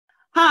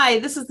Hi,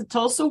 this is the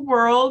Tulsa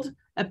World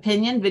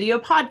Opinion Video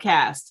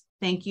Podcast.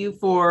 Thank you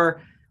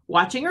for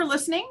watching or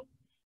listening.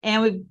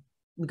 And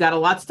we've got a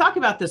lot to talk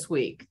about this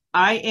week.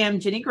 I am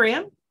Jenny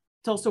Graham,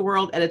 Tulsa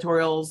World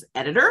Editorial's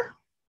editor.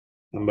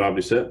 I'm Bob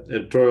Doucette,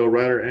 editorial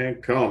writer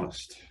and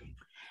columnist.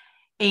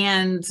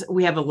 And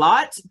we have a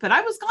lot, but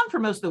I was gone for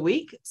most of the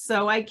week.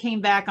 So I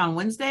came back on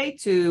Wednesday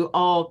to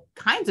all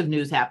kinds of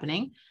news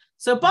happening.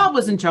 So Bob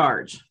was in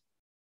charge.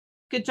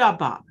 Good job,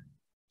 Bob.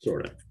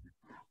 Sort of.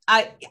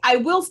 I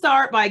will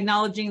start by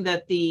acknowledging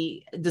that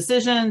the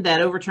decision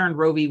that overturned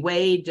Roe v.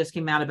 Wade just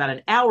came out about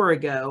an hour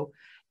ago.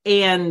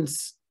 And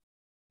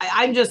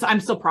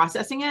I'm still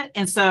processing it.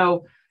 And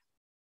so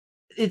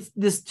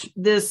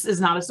this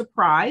is not a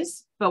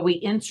surprise, but we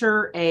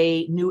enter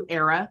a new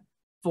era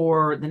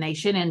for the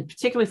nation and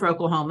particularly for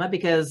Oklahoma,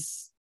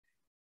 because,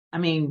 I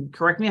mean,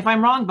 correct me if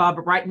I'm wrong, Bob,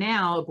 but right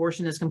now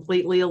abortion is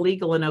completely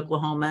illegal in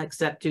Oklahoma,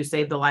 except to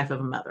save the life of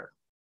a mother.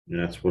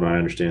 Yeah, that's what I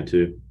understand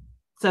too.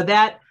 So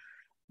that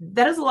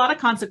has a lot of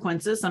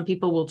consequences. Some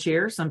people will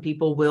cheer, some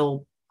people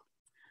will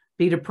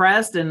be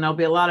depressed, and there'll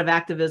be a lot of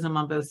activism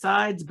on both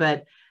sides.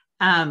 But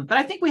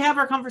I think we have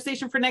our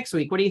conversation for next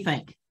week. What do you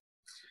think?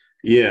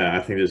 Yeah, I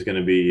think there's going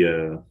to be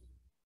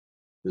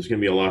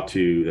a lot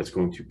that's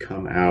going to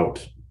come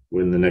out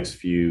within the next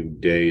few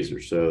days or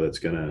so. That's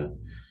going to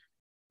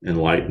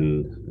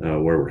enlighten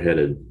where we're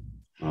headed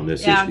on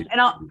this issue.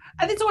 And I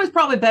think it's always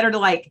probably better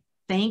to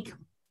think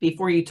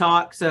before you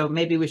talk. So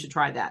maybe we should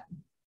try that.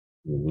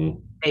 Mm-hmm.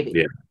 Maybe.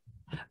 Yeah.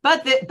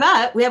 But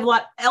we have a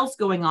lot else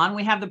going on.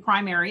 We have the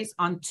primaries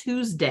on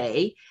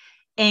Tuesday,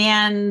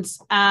 and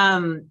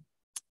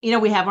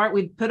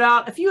we put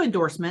out a few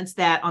endorsements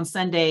that on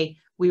Sunday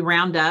we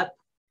round up,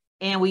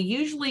 and we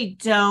usually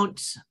don't.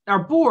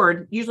 Our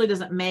board usually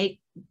doesn't make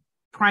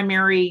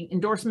primary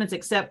endorsements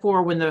except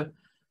for when the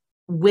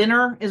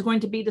winner is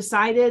going to be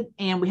decided,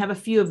 and we have a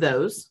few of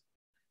those.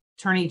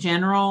 Attorney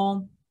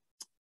General.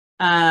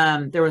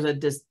 There was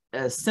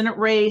a Senate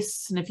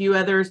race and a few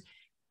others.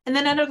 And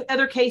then in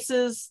other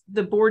cases,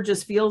 the board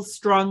just feels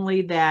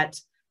strongly that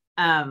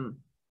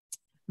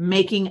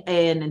making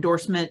an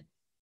endorsement,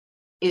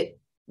 it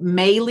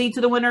may lead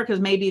to the winner, because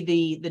maybe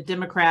the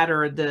Democrat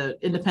or the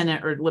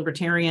independent or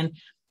libertarian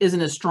isn't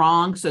as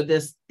strong. So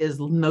this is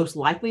most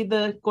likely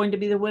going to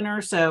be the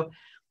winner. So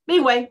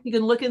anyway, you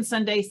can look in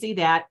Sunday, see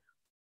that.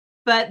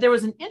 But there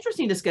was an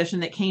interesting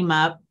discussion that came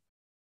up.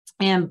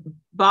 And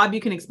Bob,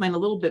 you can explain a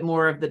little bit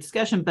more of the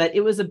discussion, but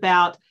it was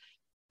about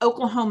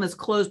Oklahoma's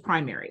closed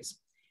primaries.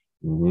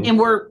 Mm-hmm. And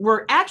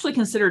we're actually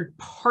considered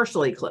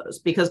partially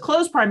closed, because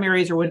closed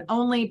primaries are when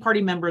only party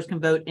members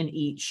can vote in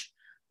each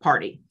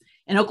party.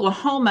 In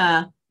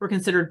Oklahoma, we're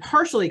considered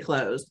partially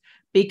closed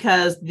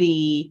because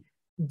the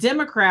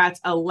Democrats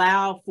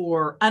allow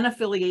for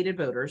unaffiliated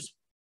voters,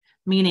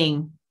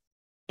 meaning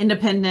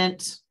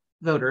independent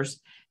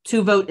voters,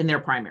 to vote in their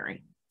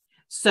primary.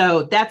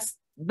 So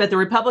but the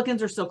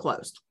Republicans are still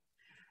closed.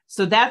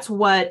 So that's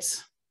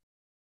what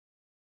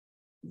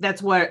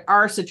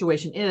our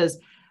situation is.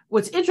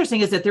 What's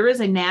interesting is that there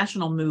is a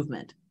national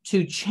movement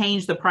to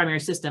change the primary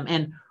system.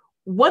 And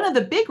one of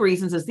the big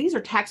reasons is these are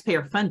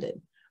taxpayer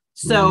funded.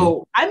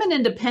 So I'm an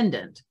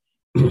independent,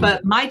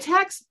 but my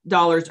tax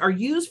dollars are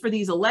used for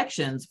these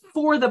elections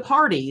for the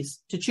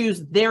parties to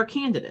choose their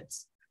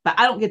candidates, but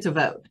I don't get to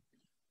vote.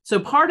 So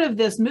part of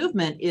this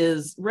movement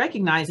is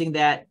recognizing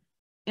that,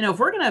 if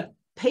we're going to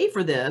pay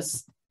for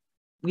this,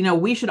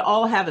 we should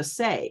all have a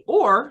say,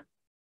 or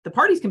the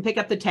parties can pick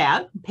up the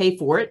tab, pay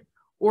for it,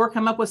 or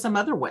come up with some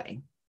other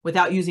way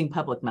without using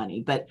public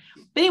money. But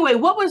anyway,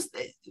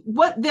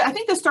 I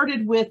think this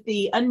started with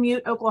the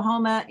Unmute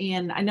Oklahoma,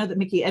 and I know that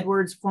Mickey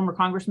Edwards, former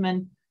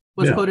congressman,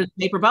 was quoted in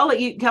the paper. But I'll let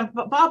you come.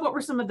 Bob, what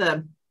were some of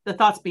the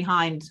thoughts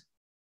behind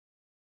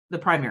the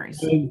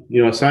primaries?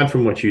 Aside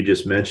from what you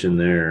just mentioned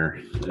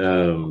there,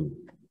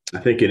 I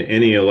think in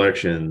any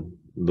election,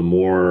 the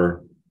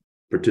more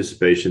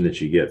participation that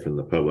you get from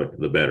the public,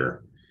 the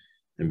better.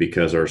 And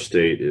because our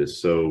state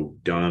is so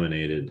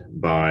dominated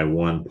by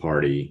one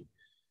party,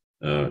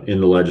 in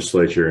the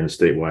legislature and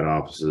statewide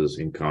offices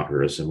in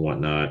Congress and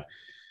whatnot,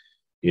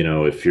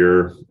 if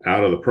you're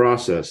out of the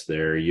process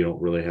there, you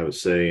don't really have a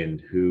say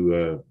in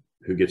who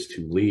gets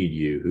to lead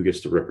you, who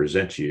gets to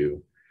represent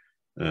you,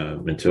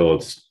 until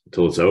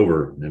it's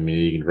over. I mean,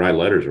 you can write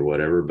letters or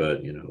whatever, but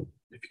if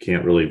you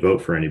can't really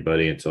vote for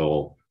anybody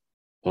until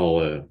all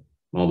the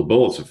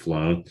bullets have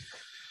flown,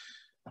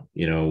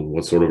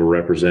 what sort of a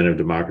representative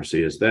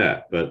democracy is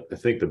that? But I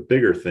think the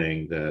bigger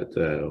thing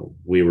that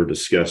we were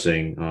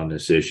discussing on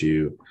this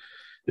issue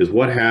is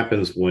what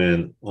happens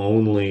when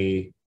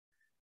only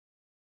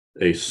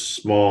a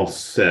small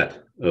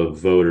set of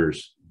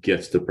voters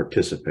gets to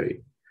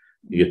participate.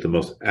 You get the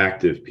most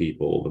active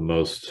people, the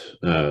most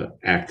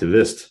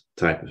activist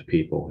type of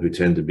people who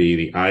tend to be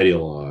the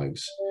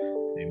ideologues.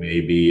 They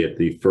may be at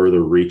the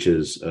further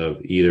reaches of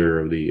either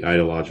of the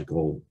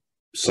ideological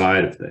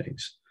side of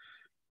things.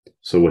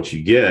 So what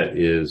you get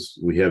is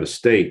we have a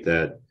state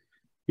that,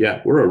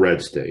 we're a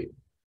red state.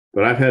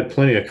 But I've had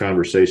plenty of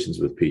conversations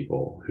with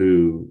people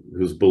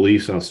whose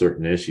beliefs on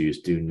certain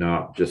issues do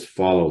not just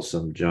follow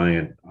some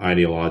giant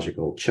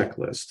ideological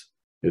checklist.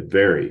 It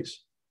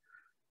varies.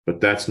 But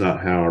that's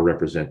not how our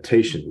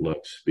representation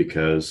looks,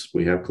 because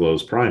we have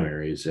closed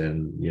primaries.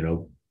 And,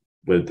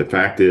 but the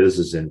fact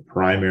is in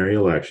primary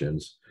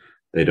elections,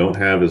 they don't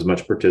have as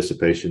much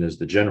participation as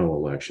the general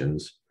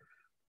elections.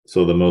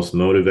 So the most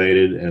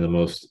motivated and the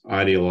most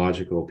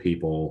ideological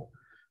people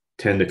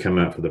tend to come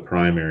out for the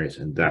primaries,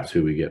 and that's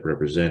who we get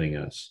representing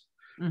us.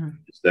 Mm-hmm.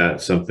 Is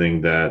that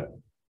something that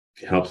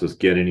helps us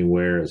get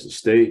anywhere as a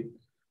state?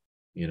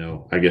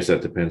 I guess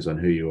that depends on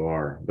who you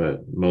are,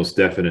 but most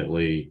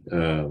definitely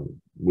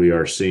we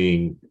are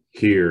seeing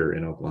here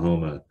in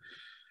Oklahoma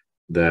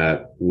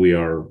that we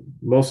are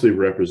mostly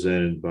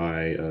represented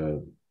by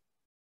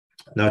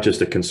not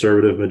just a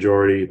conservative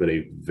majority, but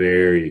a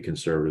very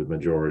conservative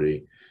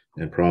majority,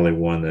 and probably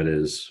one that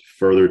is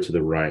further to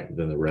the right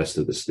than the rest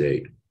of the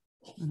state.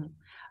 Mm-hmm.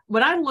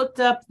 When I looked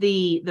up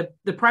the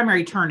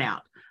primary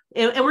turnout,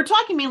 and we're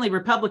talking mainly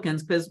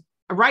Republicans, because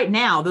right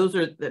now those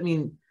are,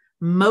 we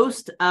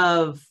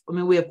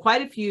have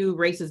quite a few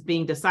races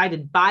being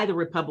decided by the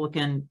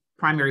Republican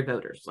primary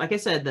voters. Like I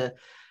said, the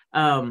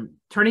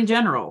Attorney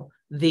General,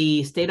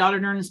 the state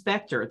auditor and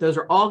inspector, those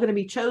are all going to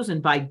be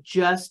chosen by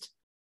just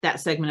that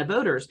segment of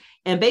voters.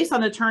 And based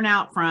on the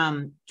turnout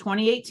from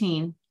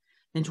 2018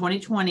 and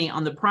 2020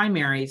 on the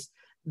primaries,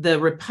 the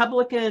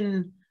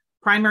Republican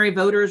primary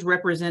voters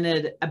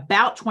represented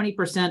about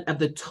 20% of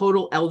the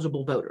total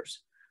eligible voters.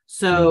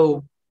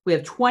 So we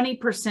have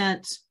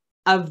 20%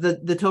 of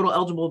the total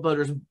eligible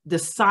voters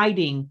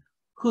deciding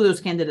who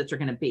those candidates are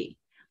going to be.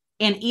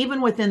 And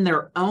even within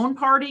their own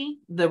party,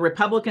 the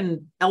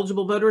Republican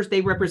eligible voters,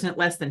 they represent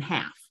less than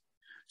half.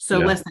 So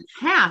less than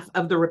half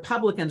of the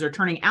Republicans are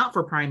turning out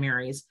for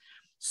primaries.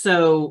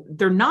 So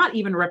they're not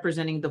even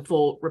representing the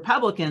full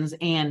Republicans.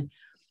 And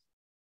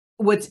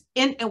what's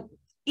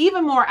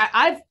even more,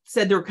 I've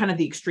said they're kind of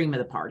the extreme of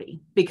the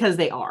party, because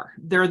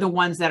they're the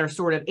ones that are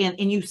sort of,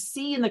 and you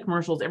see in the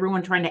commercials,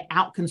 everyone trying to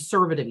out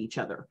conservative each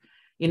other.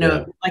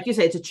 Like you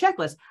say, it's a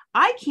checklist.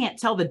 I can't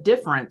tell the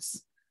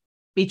difference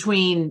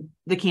between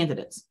the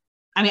candidates.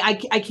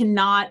 I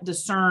cannot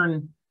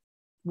discern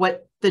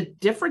what the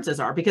differences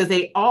are, because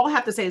they all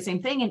have to say the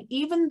same thing. And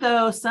even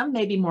though some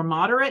may be more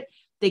moderate,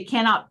 they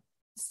cannot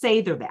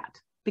say they're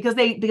that, because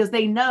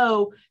they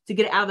know to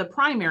get out of the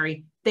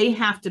primary, they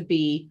have to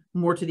be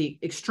more to the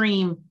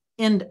extreme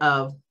end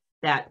of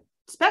that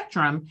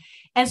spectrum.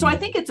 And so I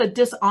think it's a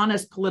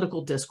dishonest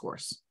political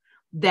discourse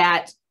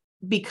that,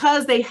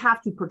 because they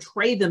have to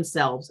portray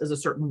themselves as a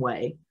certain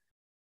way,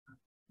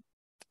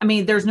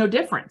 there's no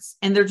difference.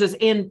 And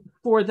and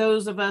for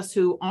those of us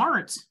who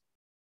aren't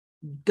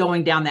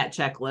going down that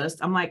checklist,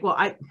 I'm like,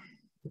 well,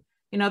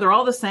 they're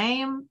all the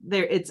same.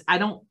 I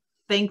don't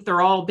think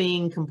they're all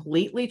being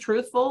completely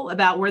truthful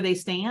about where they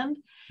stand.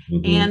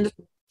 Mm-hmm. And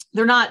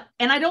they're not,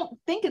 and I don't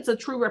think it's a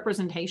true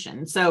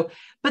representation. So,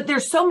 but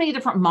there's so many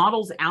different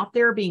models out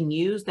there being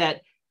used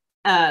that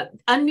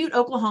Unmute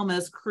Oklahoma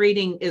is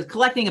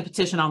collecting a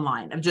petition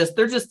online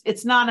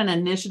it's not an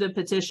initiative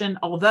petition,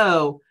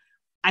 although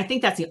I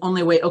think that's the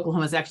only way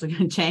Oklahoma is actually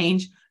going to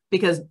change,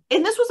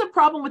 and this was a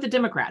problem with the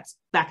Democrats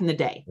back in the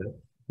day.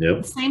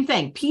 Yep. Same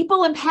thing.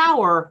 People in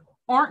power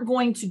aren't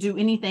going to do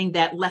anything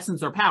that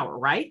lessens their power,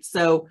 right?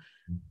 So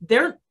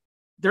they're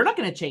not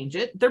going to change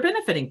it. They're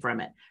benefiting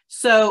from it.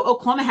 So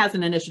Oklahoma has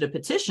an initiative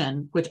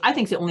petition, which I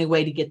think is the only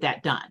way to get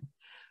that done.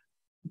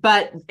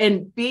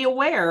 And be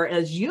aware,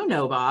 as you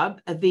know,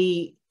 Bob,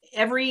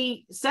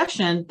 every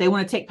session, they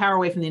want to take power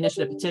away from the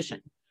initiative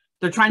petition.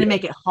 They're trying to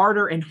make it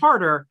harder and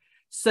harder.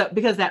 So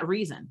because that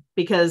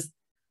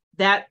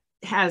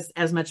has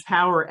as much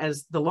power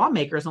as the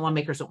lawmakers, and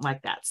lawmakers don't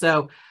like that.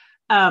 So,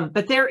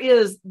 but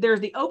there's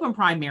the open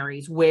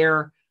primaries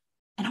where,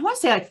 and I want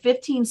to say like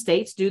 15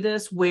 states do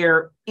this,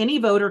 where any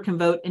voter can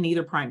vote in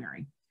either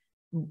primary,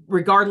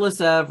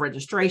 regardless of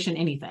registration,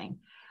 anything.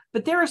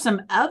 But there are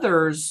some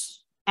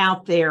others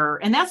out there,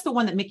 and that's the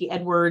one that Mickey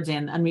Edwards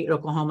and Unmute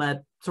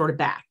Oklahoma sort of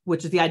back,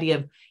 which is the idea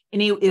of,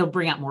 and it'll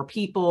bring out more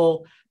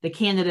people. The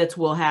candidates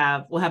will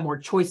have more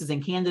choices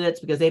in candidates,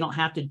 because they don't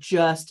have to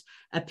just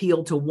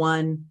appeal to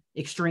one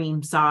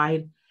extreme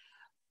side.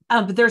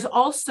 But there's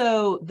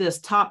also this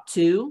top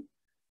two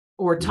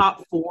or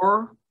top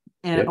four,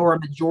 or a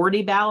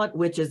majority ballot,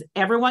 which is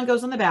everyone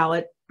goes on the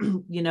ballot,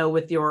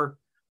 with your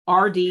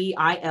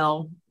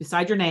RDIL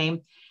beside your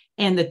name,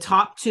 and the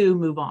top two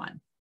move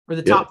on, or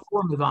the top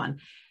four move on.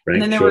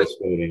 Ranked and then choice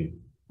voting.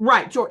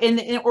 Right.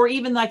 Or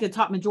even like the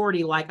top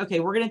majority, like,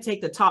 okay, we're going to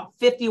take the top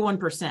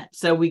 51%.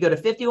 So we go to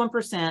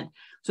 51%.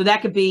 So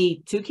that could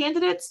be two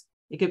candidates.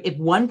 If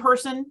one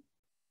person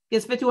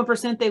gets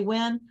 51%, they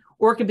win,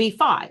 or it could be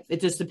five.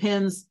 It just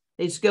depends.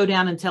 They just go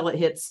down until it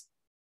hits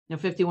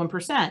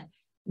 51%.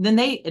 Then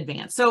they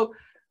advance. So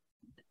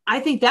I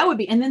think that would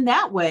be, and then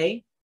that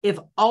way, if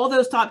all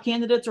those top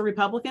candidates are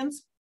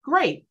Republicans,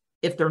 great.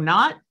 If they're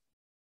not,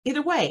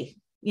 either way,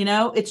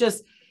 it's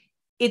just,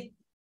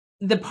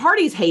 the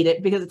parties hate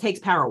it because it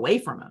takes power away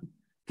from them,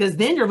 because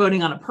then you're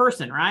voting on a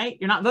person, right?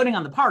 You're not voting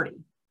on the party.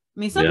 I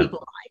mean, some people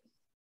might.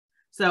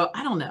 So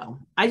I don't know.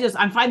 I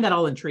find that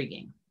all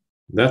intriguing.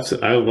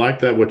 I like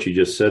that what you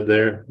just said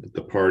there, that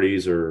the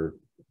parties are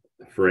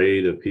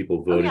afraid of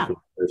people voting for the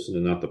person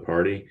and not the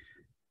party.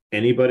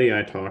 Anybody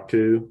I talk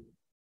to,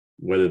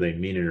 whether they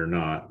mean it or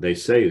not, they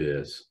say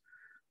this: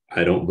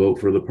 I don't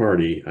vote for the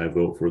party, I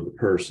vote for the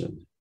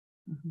person.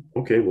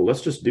 Okay, well,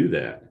 let's just do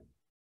that.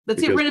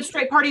 Let's get rid of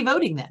straight party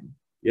voting then.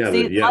 Yeah,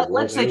 see,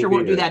 legislature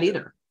won't do that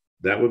either.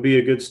 That would be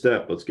a good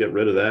step. Let's get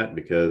rid of that,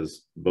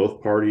 because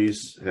both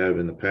parties have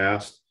in the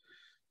past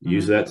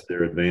used that to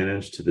their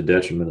advantage to the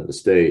detriment of the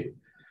state.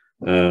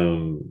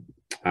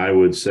 I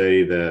would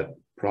say that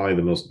probably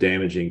the most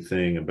damaging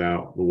thing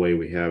about the way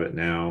we have it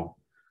now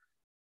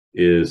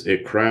is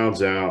it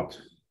crowds out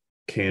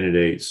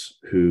candidates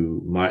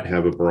who might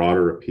have a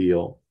broader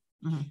appeal.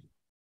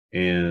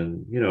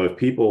 And, you know, if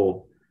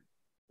people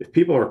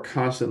are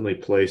constantly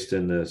placed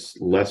in this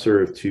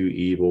lesser of two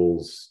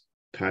evils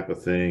type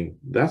of thing,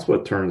 that's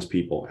what turns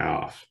people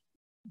off.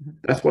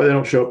 That's why they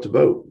don't show up to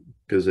vote,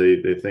 because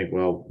they think,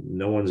 well,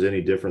 no one's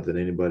any different than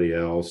anybody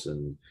else,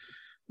 and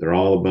they're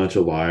all a bunch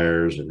of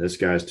liars, and this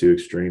guy's too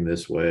extreme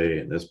this way,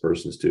 and this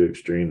person's too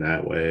extreme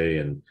that way,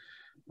 and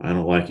I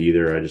don't like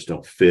either. I just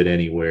don't fit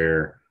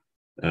anywhere.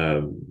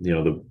 You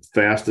know, the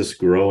fastest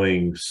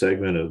growing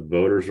segment of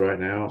voters right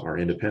now are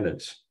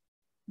independents.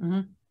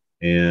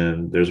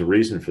 And there's a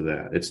reason for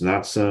that. It's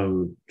not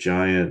some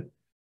giant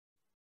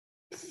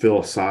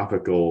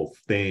philosophical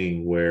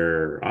thing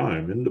where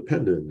I'm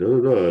independent,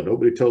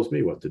 nobody tells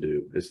me what to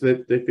do. It's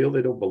that they feel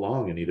they don't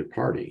belong in either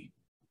party.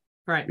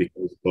 Right.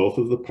 Because both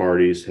of the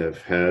parties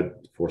have had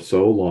for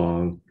so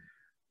long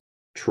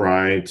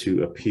tried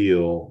to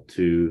appeal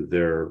to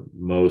their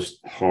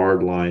most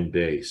hardline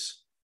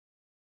base.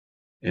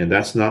 And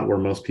that's not where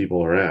most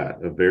people are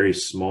at. A very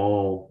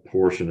small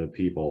portion of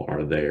people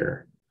are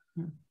there.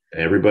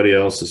 Everybody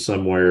else is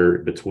somewhere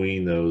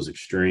between those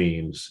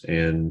extremes.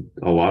 And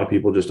a lot of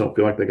people just don't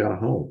feel like they got a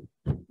home.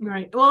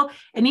 Right. Well,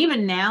 and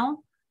even now,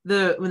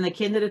 when the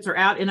candidates are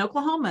out in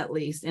Oklahoma, at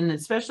least, and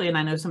especially, and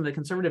I know some of the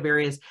conservative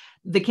areas,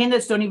 the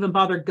candidates don't even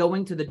bother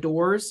going to the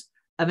doors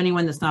of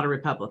anyone that's not a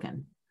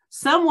Republican.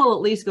 Some will at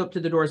least go up to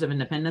the doors of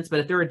independents, but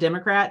if they're a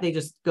Democrat, they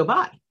just go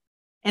by.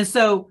 And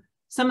so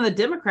some of the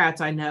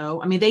Democrats I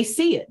know, I mean, they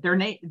see it.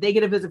 They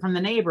get a visit from the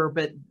neighbor,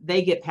 but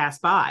they get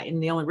passed by.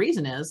 And the only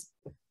reason is,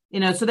 you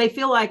know, so they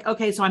feel like,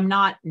 okay, so I'm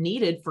not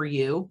needed for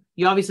you.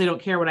 You obviously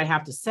don't care what I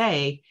have to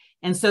say.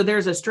 And so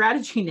there's a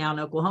strategy now in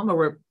Oklahoma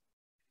where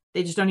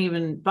they just don't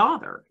even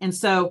bother. And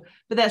so,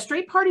 but that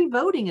straight party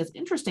voting is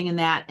interesting in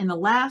that in the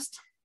last,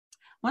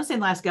 I want to say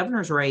last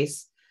governor's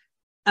race,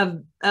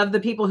 of the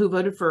people who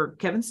voted for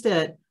Kevin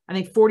Stitt, I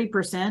think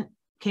 40%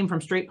 came from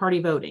straight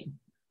party voting.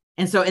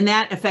 And so, and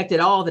that affected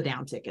all the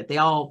down ticket. They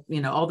all, you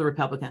know, all the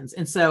Republicans.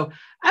 And so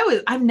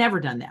I've never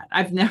done that.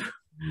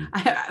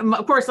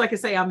 Of course, like I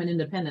say, I'm an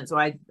independent, so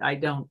I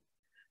don't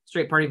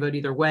straight party vote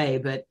either way,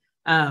 but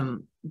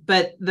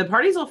the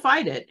parties will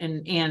fight it.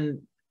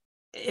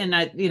 And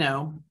I, you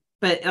know,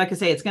 but like I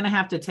say, it's going to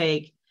have to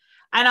take,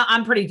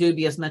 I'm pretty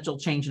dubious much will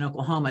change in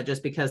Oklahoma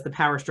just because the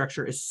power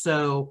structure is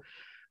so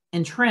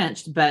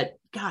entrenched, but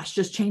gosh,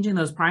 just changing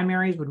those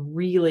primaries would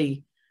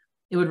really,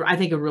 I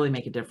think it would really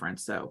make a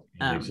difference. So,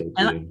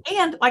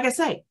 and like I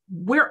say,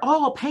 we're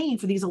all paying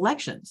for these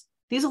elections.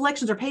 These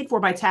elections are paid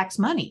for by tax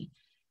money.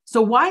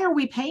 So why are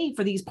we paying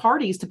for these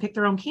parties to pick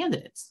their own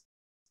candidates?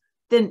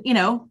 Then, you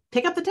know,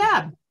 pick up the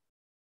tab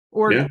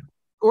or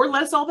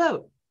let us all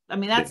vote. I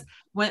mean,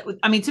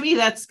 to me,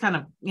 that's kind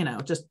of, you know,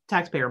 just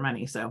taxpayer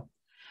money. So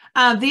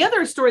the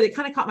other story that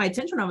kind of caught my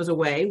attention when I was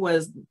away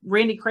was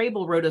Randy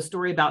Crable wrote a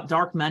story about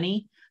dark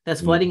money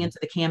that's flooding into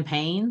the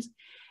campaigns.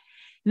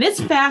 And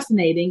it's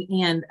fascinating.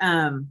 And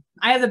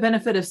I have the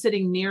benefit of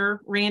sitting near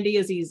Randy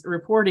as he's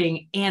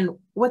reporting. And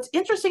what's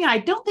interesting, I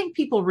don't think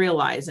people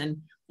realize, and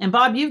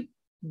Bob, you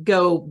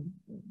go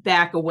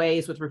back a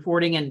ways with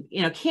reporting, and,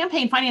 you know,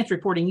 campaign finance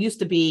reporting used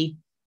to be,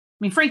 I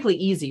mean, frankly,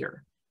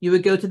 easier. You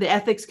would go to the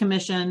Ethics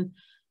Commission.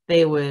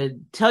 They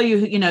would tell you,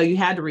 you know, you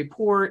had to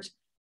report.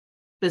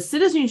 But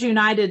Citizens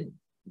United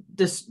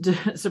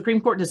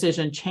Supreme Court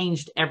decision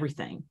changed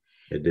everything.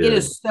 It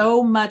is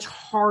so much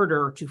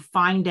harder to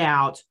find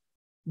out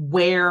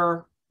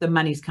where the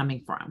money's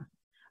coming from.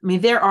 I mean,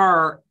 there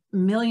are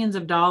millions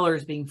of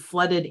dollars being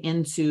flooded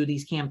into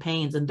these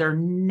campaigns, and they're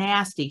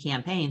nasty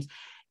campaigns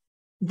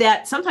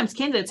that sometimes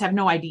candidates have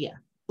no idea.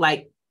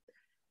 Like,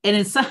 and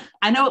in some,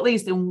 I know at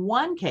least in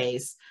one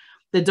case,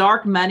 the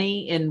dark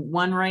money in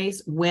one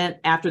race went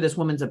after this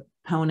woman's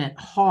opponent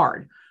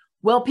hard.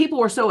 Well, people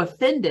were so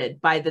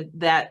offended by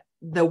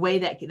the way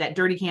that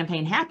dirty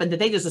campaign happened that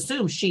they just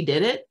assumed she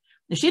did it.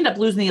 And she ended up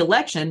losing the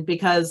election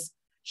because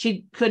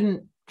she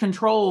didn't have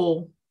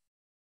control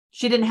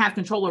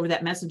over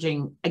that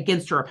messaging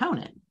against her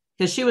opponent,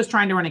 because she was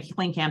trying to run a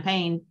clean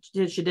campaign.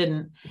 She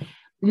didn't.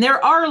 And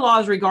there are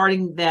laws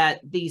regarding that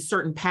these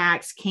certain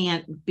PACs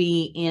can't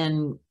be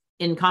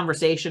in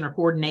conversation or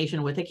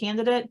coordination with a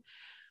candidate.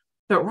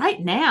 But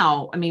right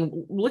now, I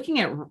mean, looking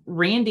at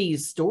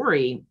Randy's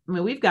story, I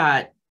mean, we've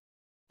got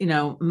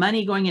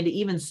money going into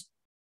even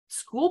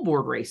school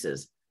board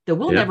races that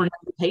we'll never know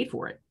who paid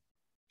for it.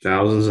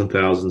 Thousands and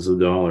thousands of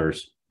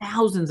dollars.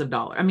 Thousands of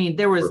dollars. I mean,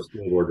 there was a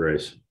school board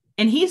race.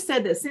 And he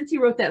said that since he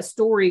wrote that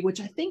story,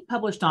 which I think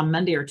published on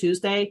Monday or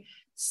Tuesday,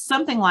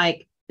 something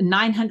like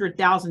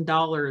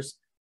 $900,000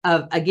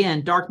 of,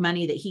 again, dark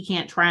money that he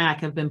can't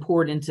track have been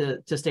poured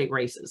into state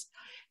races.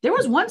 There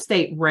was one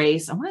state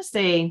race, I want to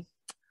say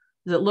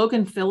that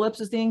Logan Phillips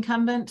is the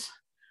incumbent,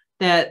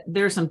 that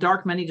there's some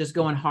dark money just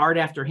going hard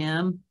after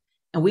him.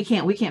 And we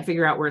can't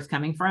figure out where it's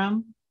coming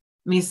from.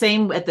 I mean,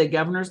 same at the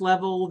governor's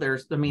level.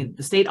 The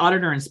state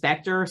auditor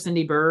inspector,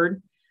 Cindy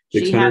Byrd,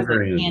 she has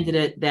a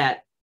candidate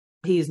that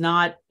he's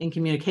not in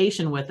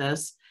communication with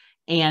us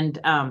and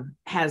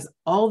has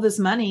all this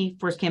money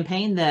for his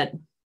campaign that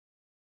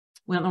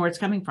we don't know where it's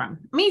coming from.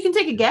 I mean, you can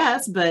take a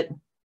guess, but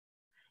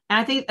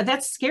I think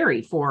that's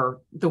scary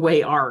for the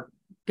way our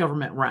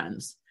government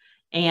runs.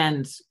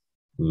 And,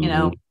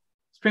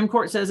 Supreme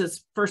Court says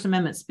it's First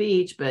Amendment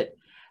speech, but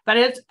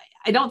I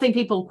don't think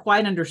people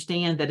quite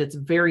understand that it's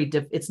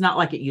it's not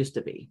like it used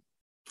to be.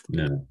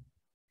 No,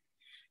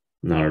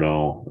 not at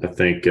all. I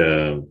think,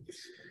 and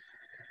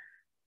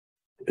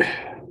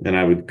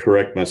I would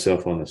correct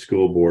myself on the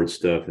school board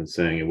stuff and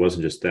saying it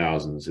wasn't just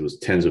thousands, it was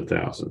tens of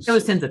thousands. It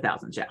was tens of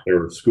thousands, yeah. There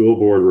were school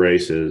board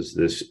races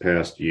this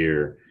past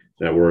year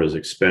that were as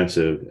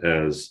expensive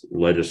as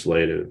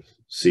legislative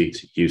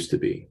seats used to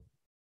be.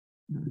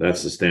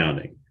 That's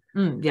astounding.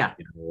 Yeah.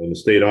 In the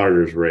state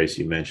auditor's race,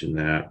 you mentioned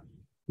that.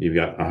 You've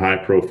got a high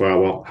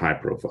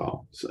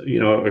profile. So,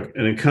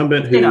 an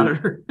incumbent state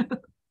auditor.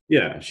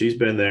 Yeah, she's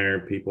been there.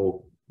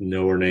 People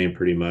know her name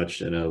pretty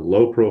much, in a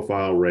low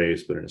profile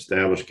race, but an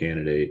established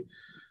candidate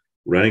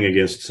running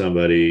against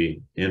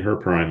somebody in her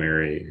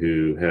primary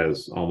who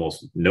has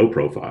almost no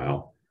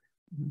profile,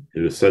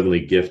 who is suddenly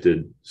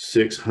gifted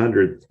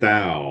 600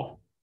 thou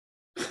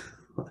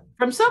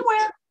from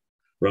somewhere.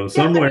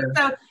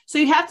 So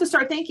you have to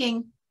start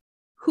thinking,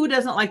 who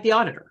doesn't like the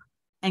auditor,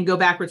 and go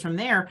backwards from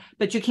there.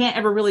 But you can't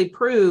ever really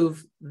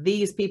prove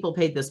these people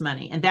paid this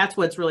money. And that's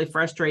what's really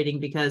frustrating,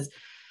 because,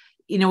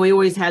 we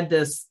always had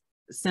this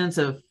sense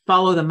of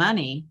follow the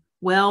money.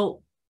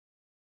 Well,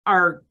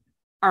 our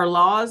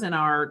laws and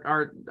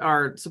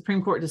our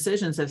Supreme Court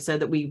decisions have said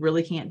that we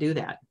really can't do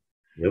that.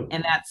 Yep.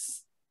 And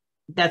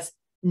that's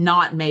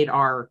not made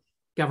our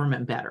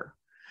government better.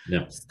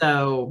 No.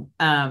 So,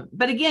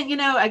 but again,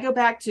 I go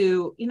back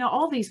to,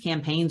 all these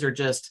campaigns are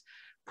just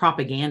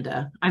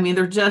propaganda. I mean,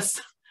 they're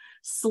just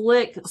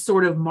slick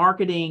sort of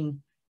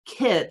marketing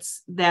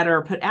kits that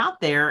are put out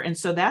there. And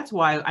so that's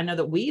why I know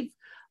that we've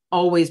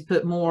always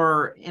put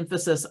more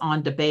emphasis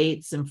on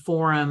debates and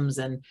forums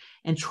and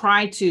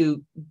try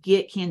to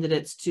get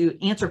candidates to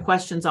answer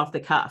questions off the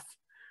cuff,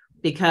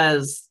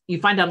 because you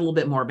find out a little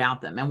bit more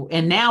about them.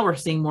 And now we're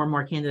seeing more and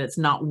more candidates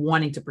not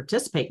wanting to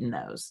participate in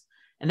those.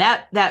 And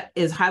that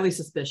is highly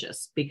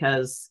suspicious,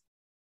 because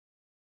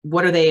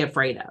what are they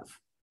afraid of?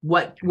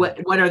 What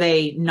are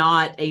they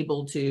not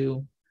able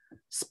to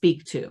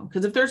speak to?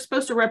 Because if they're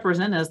supposed to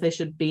represent us, they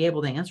should be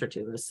able to answer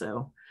to us.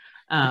 So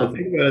I'll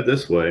think about it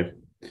this way.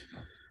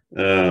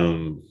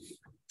 You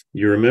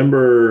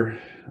remember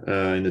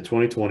in the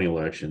 2020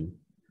 election,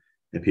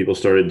 and people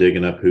started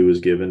digging up who was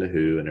given to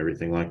who and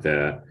everything like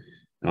that.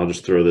 I'll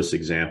just throw this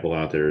example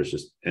out there. It's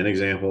just an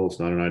example. It's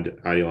not an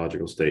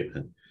ideological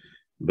statement.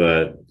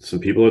 But some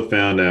people had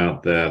found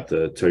out that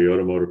the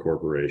Toyota Motor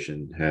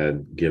Corporation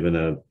had given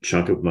a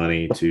chunk of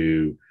money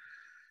to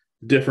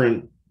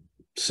different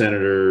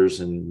senators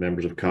and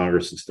members of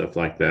Congress and stuff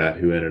like that,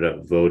 who ended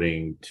up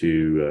voting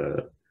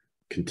to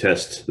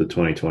contest the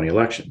 2020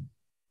 election.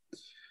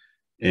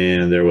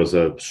 And there was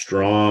a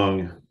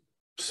strong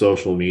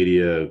social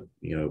media,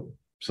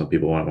 some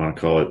people might want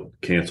to call it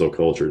cancel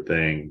culture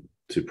thing,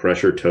 to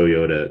pressure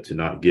Toyota to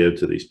not give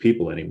to these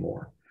people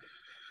anymore.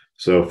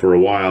 So for a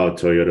while,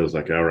 Toyota was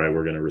like, all right,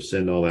 we're going to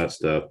rescind all that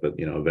stuff. But,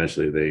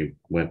 eventually they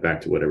went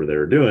back to whatever they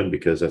were doing,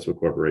 because that's what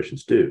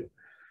corporations do.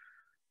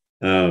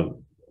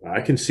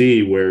 I can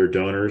see where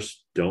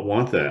donors don't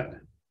want that.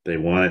 They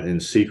want it in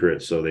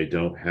secret, so they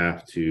don't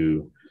have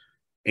to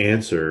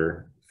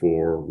answer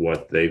for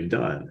what they've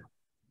done.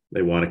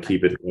 They want to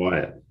keep it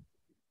quiet.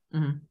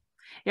 Mm-hmm.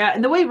 Yeah.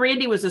 And the way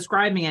Randy was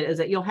describing it is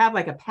that you'll have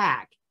like a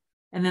PAC,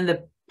 and then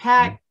the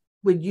PAC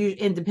would use,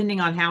 and depending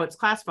on how it's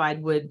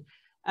classified, would,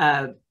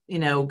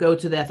 go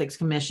to the Ethics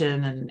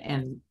Commission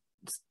and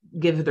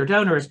give to their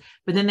donors.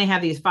 But then they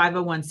have these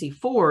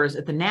 501c4s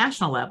at the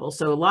national level.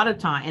 So a lot of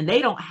time, and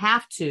they don't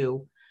have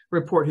to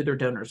report who their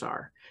donors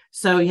are.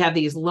 So you have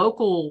these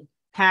local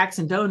PACs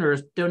and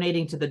donors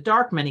donating to the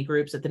dark money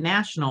groups at a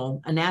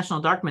national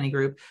dark money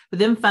group, but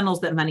then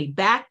funnels that money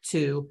back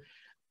to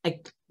a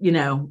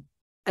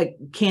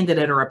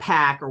candidate or a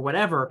PAC or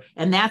whatever.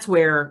 And that's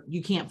where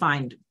you can't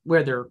find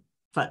where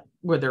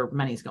their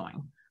money's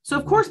going. So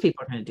of course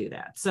people are going to do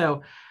that.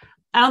 So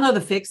I don't know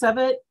the fix of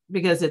it,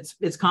 because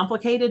it's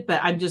complicated,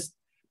 but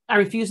I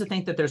refuse to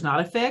think that there's not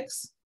a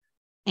fix.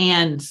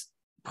 And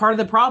part of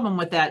the problem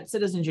with that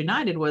Citizens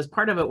United was,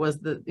 part of it was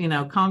the,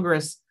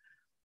 Congress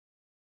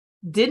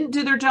didn't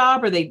do their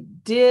job, or they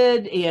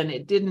did and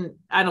it didn't.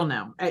 I don't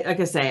know. Like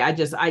I say, I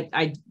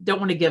don't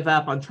want to give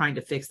up on trying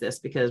to fix this,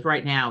 because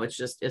right now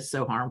it's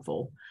so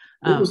harmful.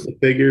 What was the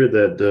figure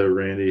that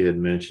Randy had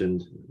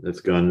mentioned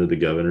that's gone into the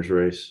governor's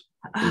race?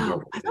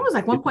 Oh, I thought it was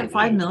like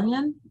 1.5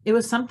 million. It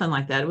was something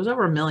like that. It was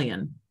over $1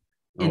 million.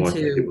 I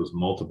think it was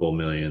multiple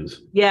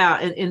millions. Yeah,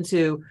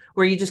 into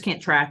where you just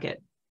can't track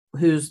it,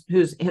 who's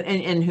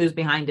and who's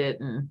behind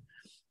it,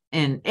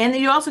 and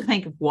you also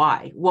think of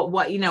why, what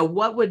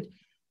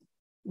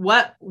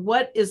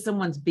what is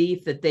someone's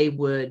beef that they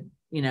would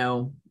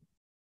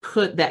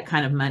put that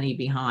kind of money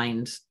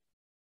behind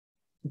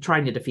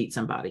trying to defeat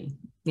somebody.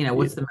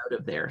 What's the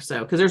motive there? So,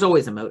 because there's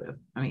always a motive.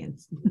 I mean,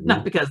 it's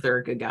not because they're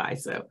a good guy.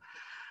 So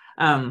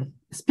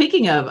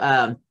speaking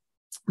of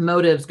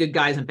motives, good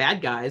guys and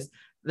bad guys,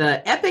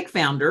 the EPIC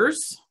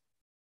founders,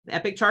 the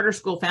EPIC Charter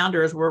School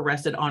founders, were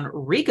arrested on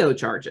RICO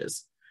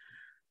charges.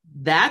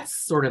 That's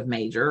sort of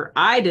major.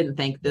 I didn't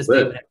think this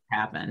day would ever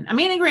happen. I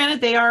mean, and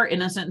granted, they are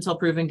innocent until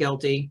proven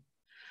guilty,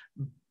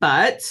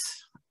 but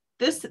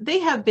they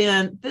have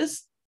been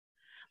this,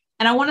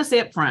 and I want to say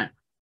up front,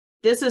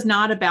 this is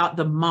not about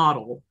the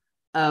model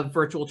of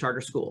virtual charter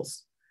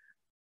schools.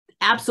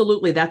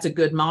 Absolutely, that's a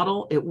good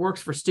model. It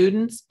works for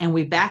students, and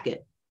we back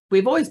it.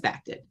 We've always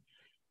backed it.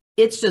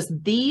 It's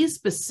just these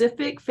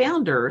specific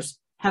founders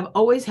have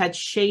always had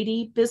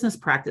shady business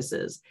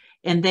practices,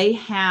 and they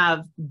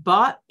have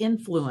bought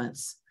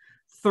influence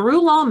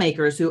through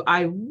lawmakers who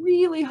I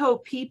really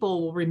hope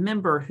people will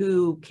remember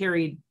who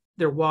carried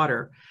their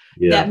water.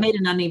 That made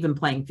an uneven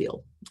playing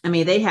field. I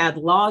mean, they had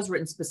laws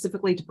written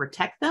specifically to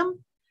protect them.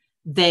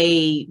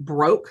 They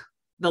broke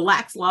the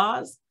lax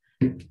laws.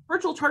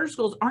 Virtual charter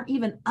schools aren't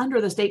even under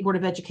the State Board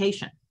of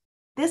Education.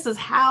 This is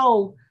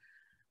how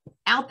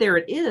out there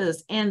it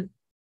is. And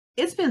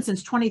it's been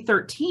since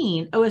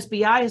 2013.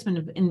 OSBI has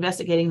been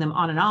investigating them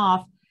on and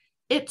off.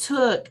 It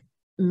took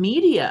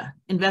media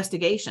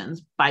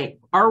investigations by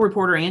our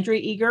reporter, Andrea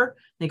Eager.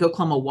 The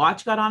Oklahoma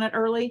Watch got on it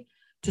early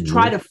to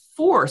try to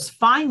force,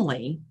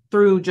 finally,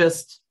 through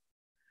just,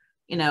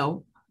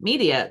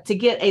 media, to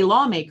get a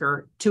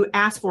lawmaker to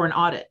ask for an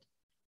audit.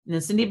 And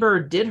then Cindy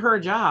Byrd did her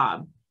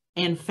job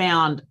and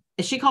found,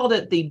 she called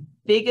it the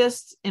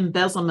biggest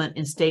embezzlement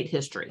in state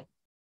history.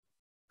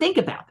 Think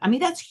about it. I mean,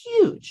 that's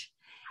huge.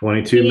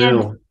 22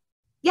 mil.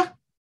 Yeah.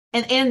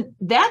 And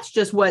that's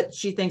just what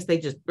she thinks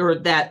that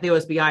the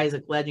OSBI is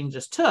alleging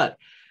just took.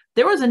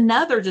 There was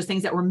another just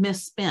things that were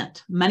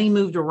misspent, money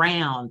moved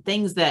around,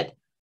 things that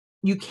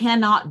you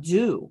cannot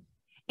do.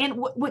 And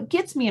what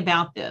gets me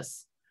about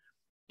this,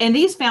 and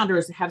these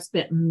founders have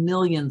spent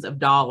millions of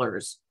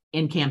dollars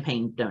in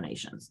campaign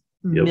donations,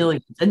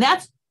 millions. And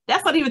that's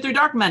not even through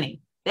dark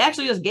money. They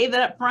actually just gave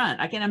that up front.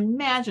 I can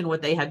imagine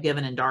what they have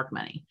given in dark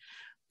money,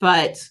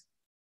 but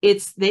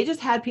they just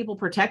had people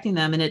protecting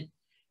them. And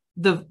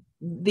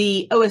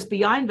the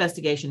OSBI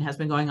investigation has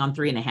been going on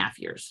 3.5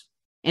 years.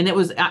 And it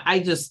was,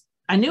 I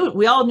knew it,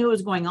 we all knew it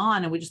was going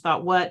on. And we just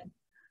thought, what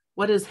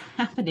is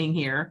happening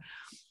here?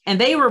 And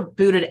they were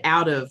booted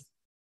out of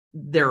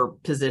their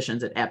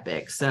positions at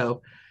EPIC.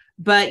 So,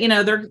 but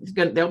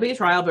there'll be a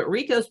trial, but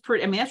RICO's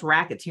pretty, I mean, that's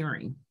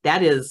racketeering.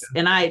 That is,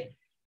 and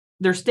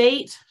they're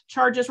state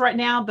charges right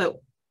now, but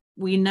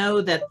we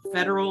know that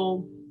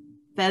federal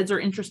feds are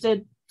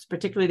interested,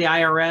 particularly the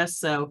IRS.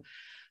 So,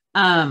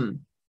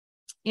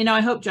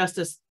 I hope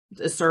justice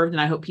is served,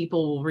 and I hope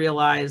people will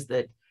realize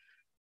that,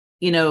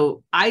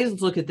 I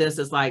look at this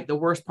as like the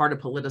worst part of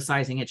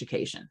politicizing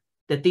education,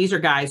 that these are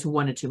guys who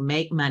wanted to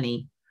make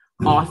money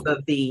off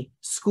of the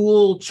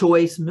school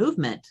choice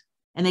movement.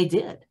 And they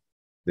did.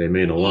 They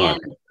made a lot.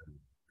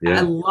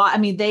 A lot. I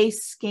mean, they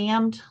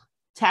scammed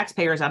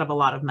taxpayers out of a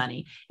lot of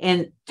money.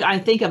 And I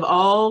think of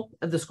all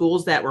of the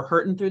schools that were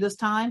hurting through this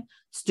time,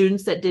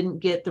 students that didn't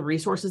get the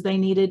resources they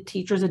needed,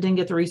 teachers that didn't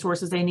get the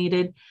resources they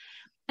needed.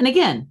 And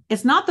again,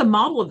 it's not the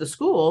model of the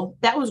school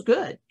that was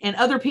good, and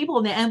other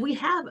people, and we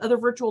have other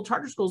virtual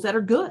charter schools that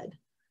are good.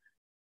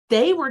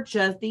 They were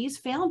just, these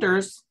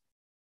founders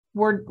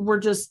were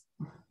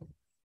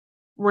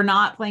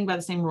not playing by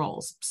the same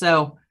rules.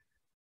 So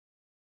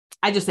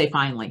I just say,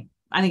 finally.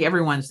 I think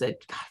everyone said,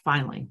 God,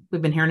 finally.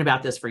 We've been hearing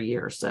about this for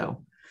years.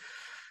 So,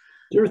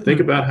 do you ever think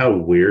about how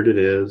weird it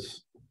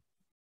is?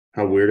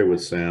 How weird it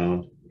would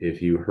sound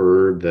if you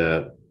heard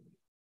that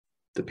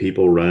the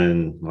people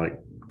running like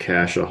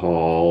Cascia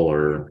Hall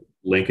or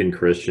Lincoln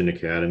Christian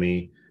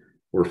Academy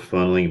were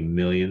funneling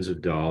millions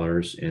of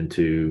dollars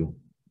into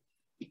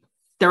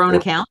their own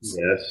accounts?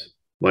 Yes.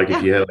 Like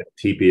if you had like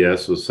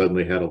TPS was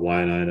suddenly had a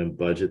line item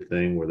budget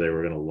thing where they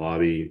were going to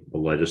lobby the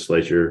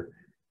legislature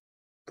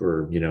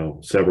for,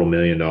 several $1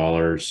 million.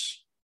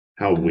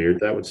 How weird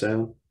that would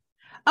sound.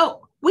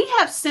 Oh, we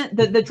have sent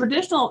the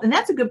traditional, and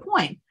that's a good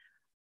point.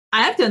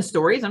 I've done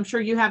stories, I'm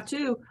sure you have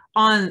too,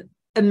 on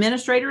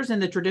administrators in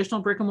the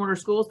traditional brick and mortar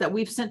schools that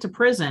we've sent to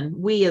prison,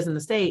 we as in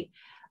the state,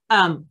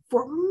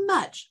 for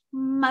much,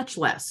 much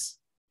less.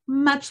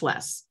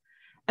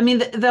 I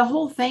mean, the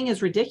whole thing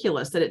is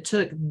ridiculous that it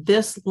took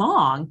this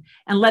long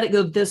and let it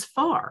go this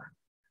far.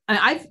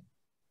 I mean,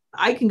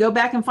 I can go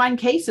back and find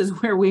cases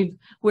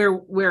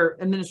where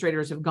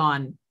administrators have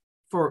gone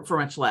for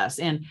much less.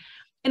 And,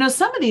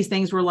 some of these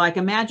things were like,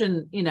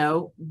 imagine,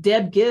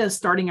 Deb Giss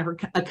starting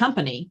a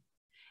company,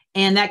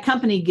 and that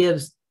company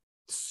gives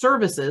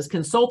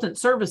consultant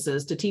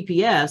services to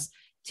TPS.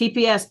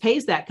 TPS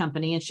pays that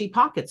company and she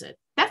pockets it.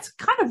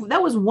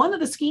 That was one of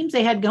the schemes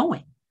they had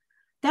going.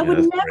 That would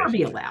never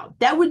be allowed.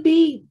 There would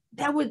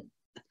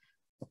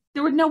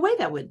no way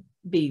that would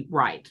be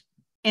right.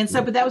 And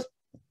so, but that was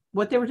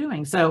what they were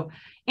doing. So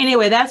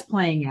anyway, that's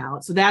playing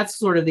out. So that's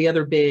sort of the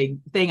other big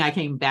thing I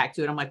came back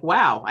to. And I'm like,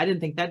 wow, I didn't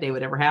think that day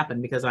would ever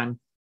happen, because I'm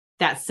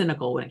that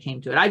cynical when it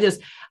came to it.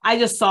 I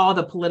just saw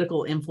the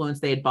political influence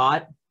they had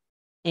bought.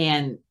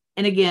 And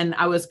again,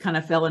 I was kind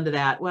of fell into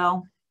that.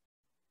 Well,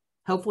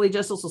 hopefully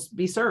justice will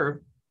be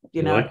served.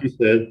 Like you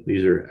said,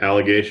 these are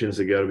allegations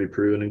that got to be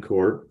proven in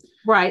court.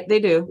 Right, they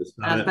do.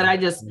 But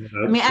at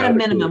a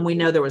minimum, we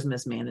know there was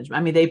mismanagement.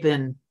 I mean, they've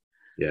been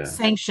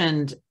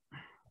sanctioned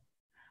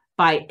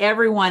by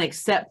everyone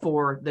except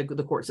for the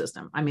court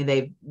system. I mean,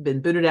 they've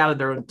been booted out of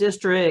their own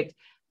district.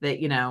 That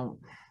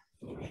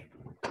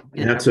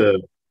That's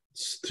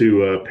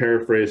to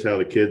paraphrase how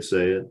the kids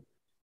say it.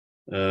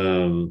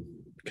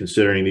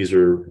 Considering these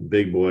are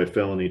big boy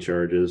felony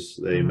charges,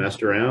 they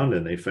messed around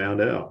and they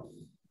found out.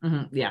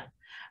 Mm-hmm. Yeah.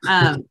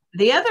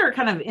 The other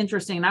kind of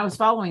interesting, and I was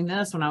following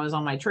this when I was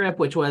on my trip,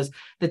 which was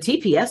the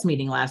TPS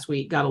meeting last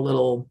week got a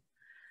little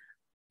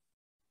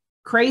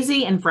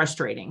crazy and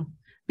frustrating,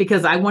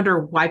 because I wonder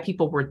why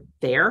people were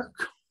there.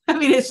 I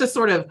mean, it's just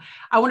sort of,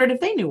 I wondered if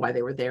they knew why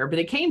they were there, but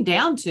it came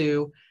down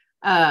to,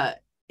 to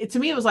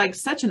me, it was like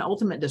such an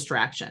ultimate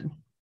distraction.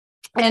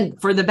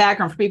 And for the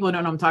background, for people who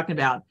don't know what I'm talking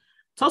about,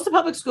 Tulsa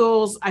Public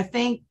Schools, I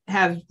think,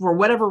 have, for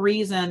whatever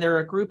reason, they're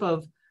a group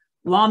of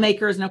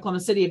lawmakers in Oklahoma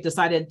City have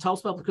decided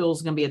Tulsa Public Schools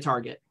is going to be a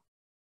target,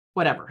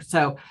 whatever.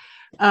 So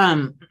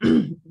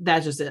that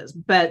just is.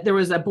 But there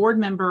was a board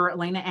member,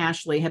 Elena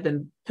Ashley, had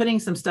been putting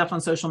some stuff on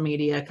social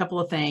media, a couple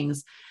of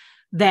things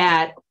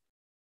that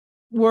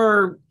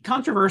were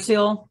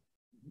controversial,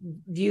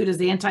 viewed as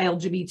the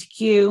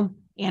anti-LGBTQ,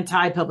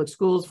 anti-public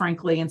schools,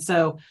 frankly. And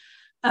so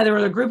there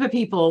were a group of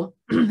people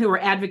who were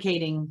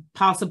advocating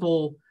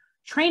possible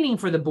training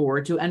for the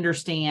board to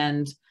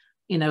understand,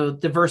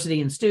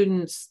 diversity in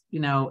students,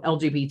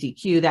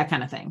 LGBTQ, that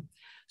kind of thing.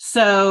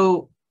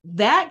 So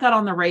that got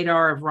on the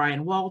radar of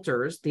Ryan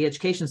Walters, the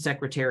education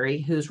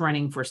secretary, who's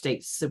running for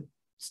state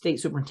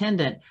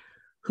superintendent,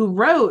 who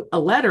wrote a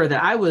letter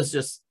that I was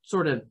just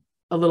sort of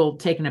a little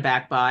taken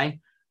aback by,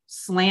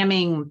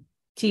 slamming,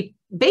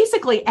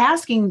 basically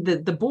asking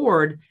the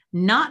board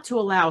not to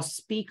allow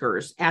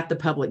speakers at the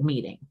public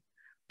meeting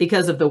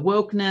because of the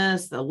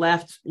wokeness, the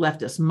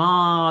leftist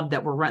mob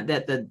that were run,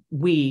 that the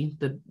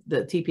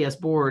TPS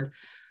board,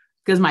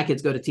 because my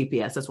kids go to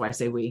TPS, that's why I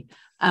say we,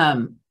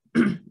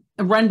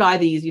 run by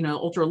these,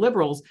 ultra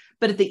liberals.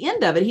 But at the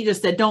end of it, he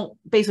just said, don't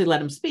basically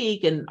let them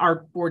speak. And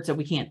our board said,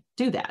 we can't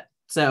do that.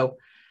 So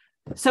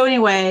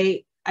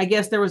anyway, I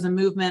guess there was a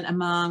movement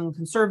among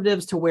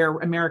conservatives to wear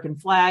American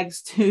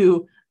flags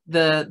to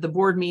the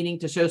board meeting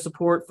to show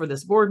support for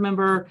this board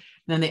member. And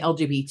then the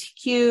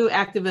LGBTQ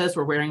activists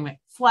were wearing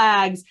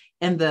flags,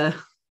 and the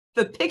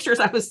pictures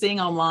I was seeing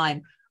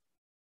online,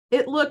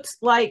 it looked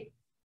like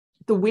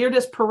the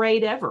weirdest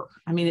parade ever.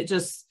 I mean, it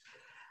just,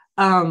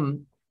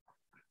 and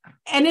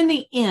in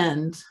the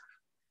end,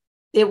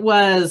 it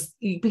was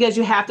because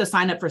you have to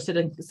sign up for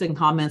sit-in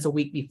comments a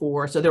week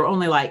before. So there were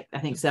only I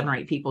think 7 or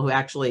 8 people who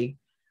actually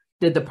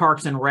did the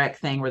Parks and Rec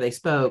thing where they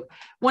spoke.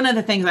 One of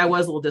the things I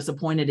was a little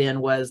disappointed in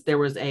was there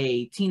was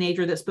a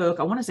teenager that spoke.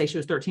 I want to say she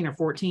was 13 or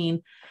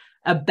 14,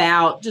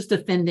 about just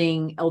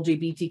defending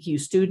LGBTQ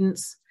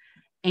students,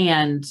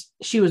 and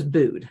she was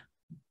booed.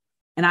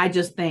 And I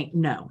just think,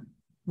 no,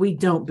 we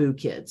don't boo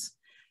kids.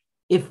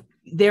 If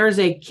there's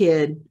a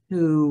kid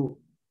who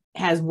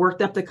has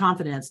worked up the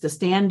confidence to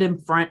stand in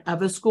front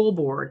of a school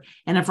board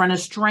and in front of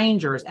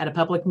strangers at a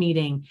public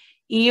meeting,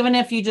 even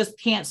if you just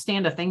can't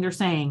stand a thing they're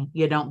saying,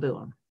 you don't boo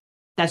them.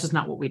 That's just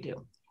not what we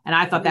do. And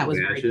I thought that was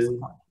very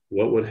disappointing.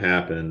 What would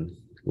happen?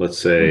 Let's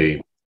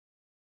say,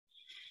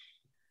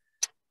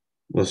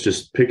 let's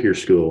just pick your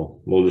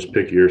school. We'll just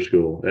pick your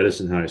school,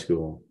 Edison High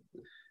School.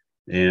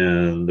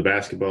 And the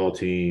basketball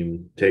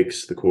team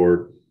takes the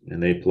court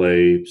and they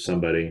play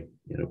somebody,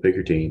 pick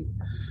your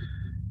team.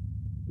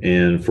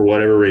 And for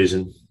whatever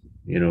reason,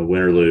 win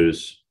or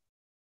lose,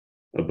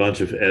 a bunch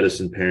of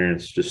Edison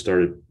parents just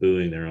started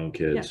booing their own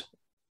kids. Yeah.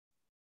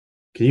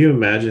 Can you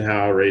imagine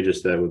how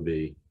outrageous that would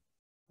be?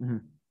 Mm-hmm.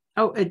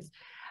 Oh,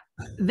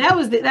 that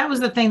was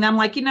the thing that I'm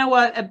like,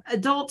 what,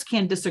 adults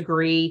can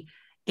disagree.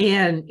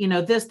 And,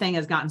 this thing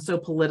has gotten so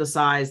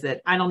politicized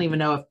that I don't even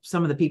know if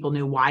some of the people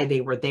knew why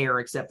they were there,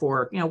 except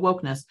for,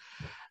 wokeness.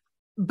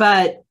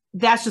 But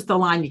that's just the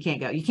line you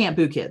can't go. You can't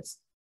boo kids.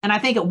 And I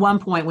think at one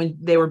point when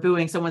they were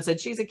booing, someone said,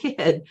 she's a kid.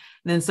 And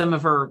then some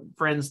of her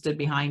friends stood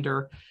behind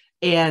her.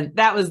 And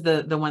that was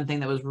the one thing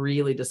that was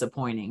really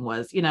disappointing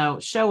was,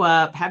 show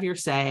up, have your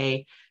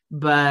say,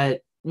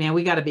 but man,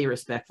 we got to be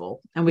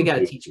respectful, and we got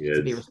to teach kids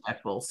to be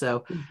respectful.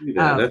 So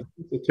that's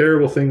a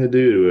terrible thing to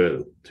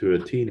do to a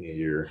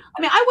teenager.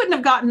 I mean, I wouldn't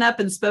have gotten up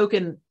and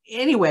spoken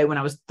anyway when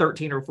I was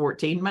 13 or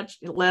 14, much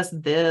less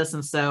this.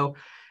 And so,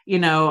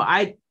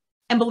 and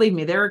believe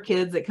me, there are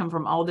kids that come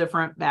from all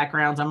different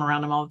backgrounds. I'm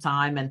around them all the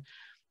time, and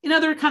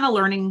they're kind of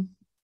learning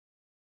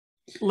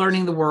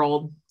the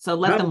world. So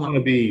let them. I don't want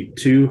to be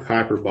too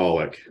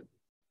hyperbolic,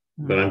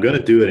 but I'm going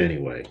to do it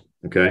anyway.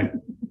 Okay.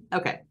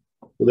 Okay.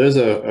 Well, there's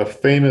a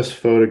famous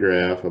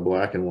photograph, a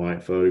black and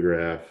white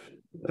photograph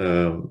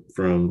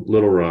from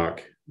Little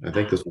Rock. I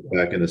think this was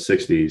back in the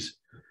 60s.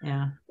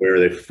 Yeah. Where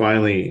they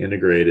finally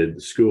integrated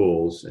the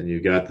schools, and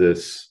you got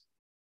this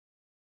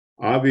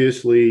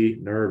obviously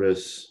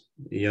nervous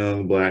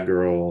young black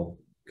girl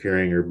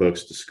carrying her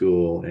books to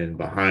school, and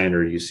behind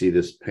her you see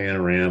this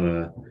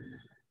panorama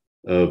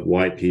of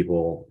white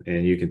people,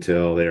 and you can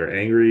tell they are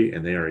angry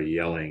and they are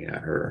yelling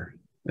at her,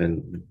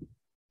 and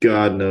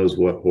God knows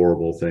what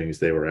horrible things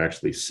they were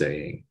actually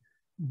saying.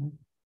 Mm-hmm.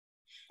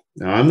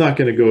 Now, I'm not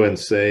going to go and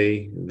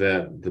say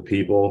that the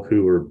people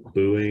who were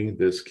booing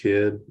this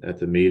kid at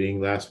the meeting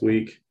last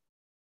week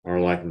are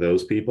like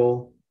those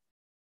people,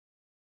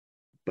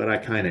 but I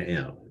kind of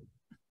am.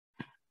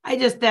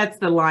 That's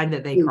the line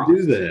that they cross.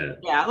 Do that.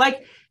 Yeah.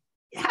 Like,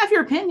 have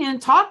your opinion,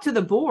 talk to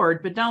the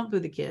board, but don't boo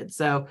the kids.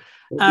 So,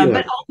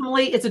 but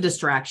ultimately it's a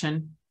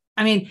distraction.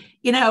 I mean,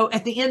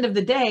 at the end of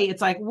the day,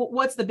 it's like,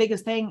 what's the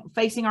biggest thing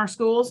facing our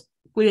schools?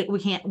 We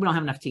don't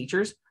have enough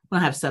teachers. We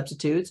don't have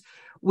substitutes.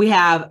 We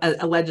have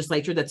a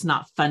legislature that's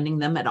not funding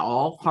them at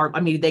all.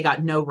 They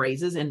got no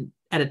raises, and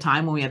at a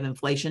time when we have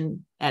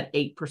inflation at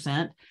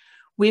 8%,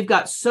 we've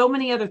got so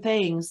many other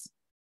things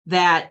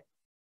that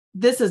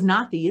this is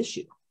not the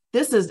issue.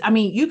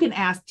 You can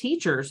ask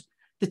teachers.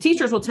 The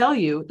teachers will tell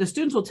you, the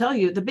students will tell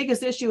you, the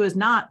biggest issue is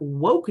not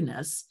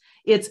wokeness.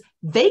 It's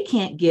they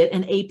can't get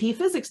an AP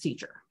physics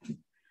teacher.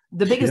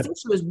 The biggest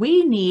issue is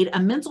we need a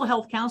mental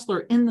health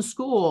counselor in the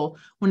school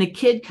when a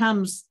kid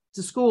comes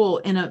to school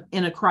in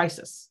a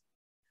crisis.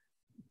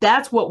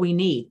 That's what we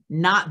need,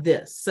 not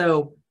this.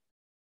 So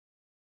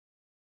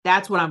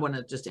that's what I'm going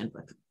to just end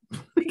with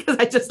because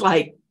I just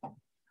I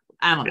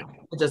don't know,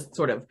 just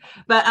sort of,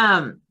 but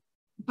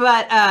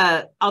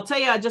I'll tell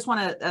you, I just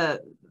want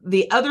to,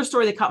 the other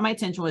story that caught my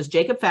attention was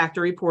Jacob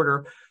Factor,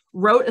 reporter,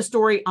 wrote a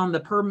story on the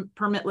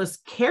permitless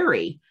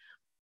carry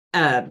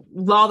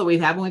law that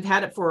we've had, and we've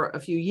had it for a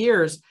few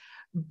years,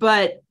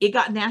 but it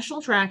got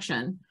national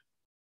traction.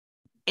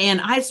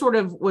 And I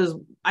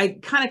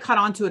kind of caught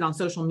onto it on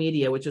social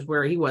media, which is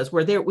where he was,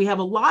 where we have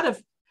a lot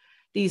of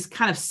these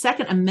kind of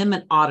Second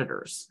Amendment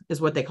auditors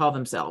is what they call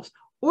themselves,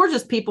 or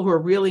just people who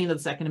are really into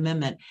the Second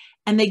Amendment.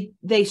 And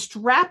they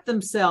strap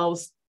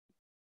themselves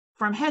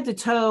from head to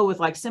toe with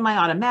like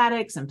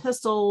semi-automatics and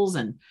pistols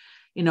and,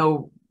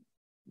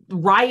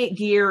 riot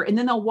gear. And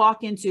then they'll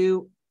walk in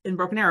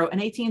Broken Arrow,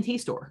 an AT&T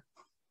store.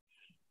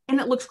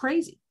 And it looks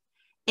crazy.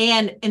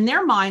 And in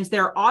their minds,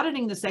 they're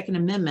auditing the Second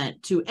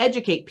Amendment to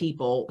educate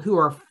people who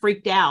are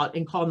freaked out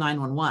and call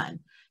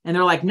 911. And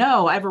they're like,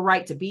 no, I have a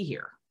right to be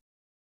here.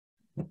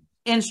 And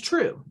it's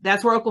true.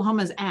 That's where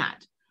Oklahoma's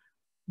at.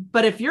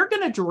 But if you're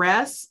going to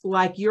dress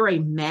like you're a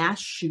mass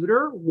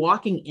shooter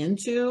walking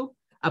into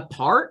a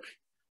park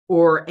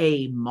or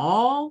a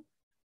mall,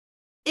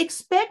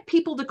 expect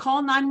people to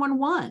call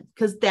 911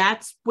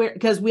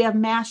 because we have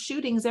mass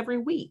shootings every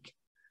week.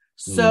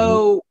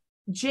 So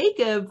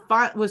Jacob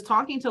was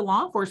talking to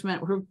law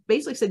enforcement who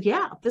basically said,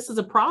 yeah, this is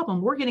a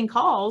problem. We're getting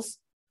calls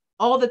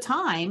all the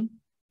time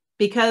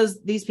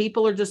because these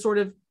people are just sort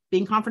of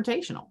being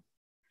confrontational.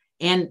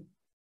 And,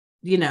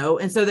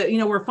 and so that,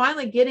 we're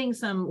finally getting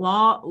some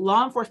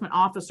law enforcement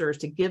officers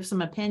to give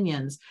some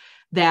opinions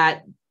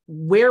that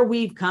where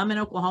we've come in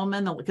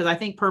Oklahoma, because I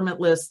think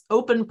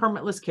open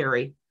permitless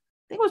carry,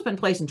 I think it was put in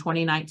place in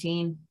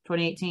 2019,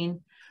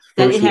 2018,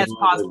 that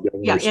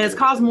it has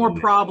caused more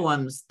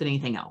problems than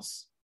anything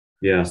else.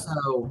 Yeah.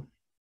 So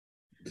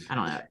I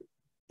don't know.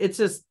 It's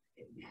just,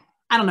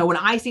 I don't know. When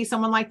I see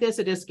someone like this,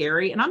 it is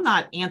scary. And I'm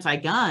not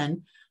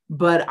anti-gun,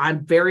 but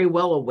I'm very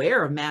well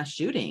aware of mass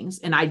shootings,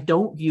 and I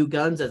don't view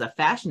guns as a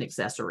fashion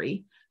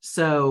accessory.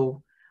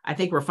 So I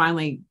think we're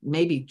finally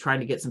maybe trying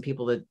to get some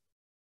people to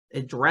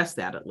address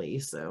that at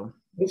least. So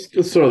let's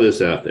just throw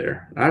this out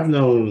there. I've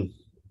known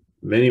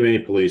many, many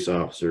police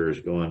officers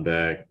going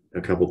back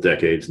a couple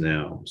decades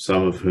now,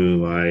 some of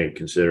whom I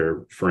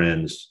consider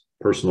friends,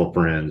 personal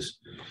friends.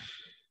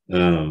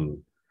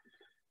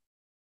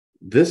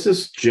 This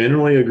is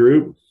generally a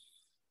group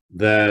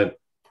that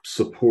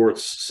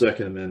supports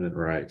Second Amendment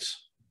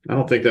rights. I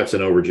don't think that's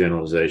an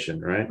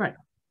overgeneralization, right? Right.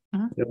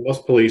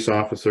 Most police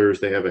officers,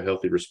 they have a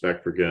healthy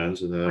respect for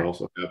guns, and they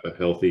also have a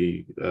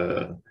healthy,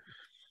 I'm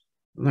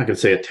not going to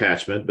say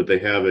attachment, but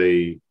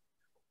they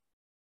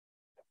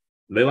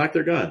like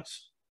their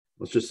guns.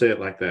 Let's just say it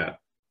like that.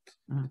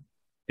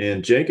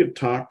 And Jacob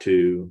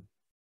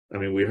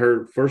we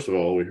heard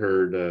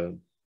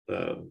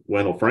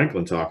Wendell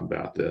Franklin talk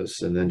about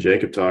this, and then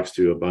Jacob talks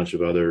to a bunch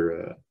of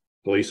other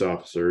police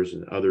officers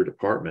and other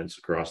departments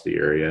across the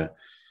area,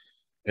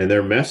 and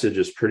their message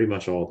is pretty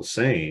much all the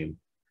same.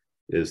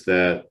 is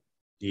that,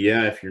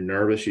 yeah, if you're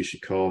nervous, you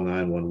should call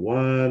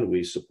 911.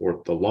 We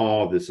support the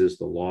law. This is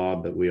the law,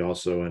 but we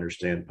also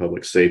understand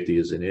public safety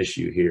is an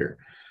issue here.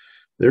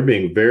 They're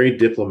being very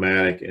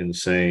diplomatic in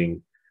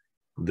saying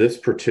this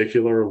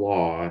particular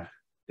law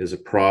is a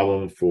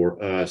problem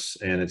for us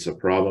and it's a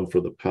problem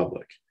for the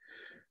public.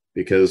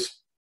 Because,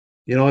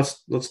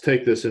 let's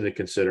take this into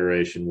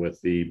consideration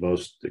with the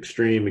most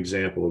extreme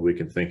example that we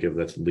can think of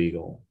that's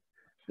legal.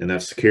 And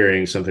that's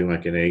carrying something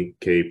like an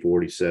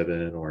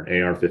AK-47 or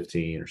an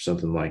AR-15 or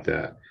something like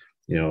that.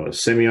 A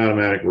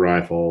semi-automatic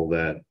rifle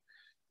that,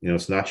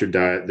 it's not your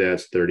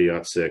dad's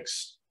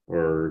 30-06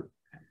 or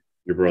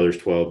your brother's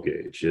 12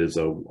 gauge.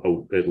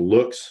 It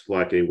looks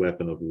like a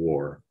weapon of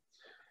war.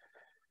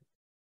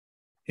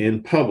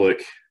 In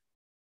public,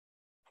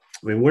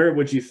 where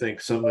would you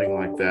think something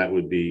like that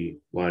would be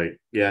like,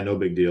 yeah, no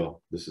big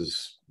deal. This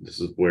is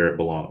where it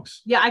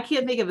belongs. Yeah, I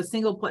can't think of a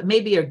single place,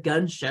 maybe a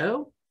gun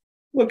show.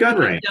 Well, gun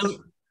range.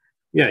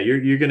 Yeah,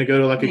 you're going to go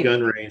to like a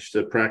gun range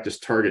to practice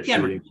target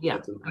shooting,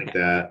 something like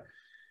that.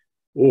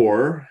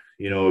 Or,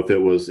 if it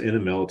was in a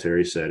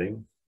military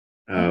setting,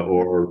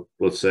 or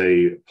let's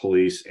say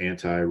police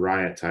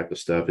anti-riot type of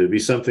stuff, it'd be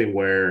something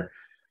where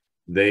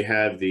they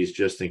have these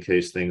just in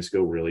case things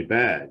go really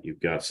bad. You've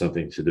got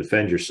something to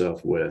defend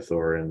yourself with,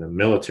 or in a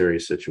military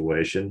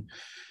situation,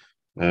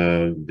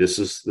 this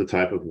is the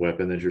type of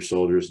weapon that your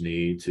soldiers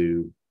need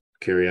to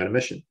carry out a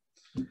mission.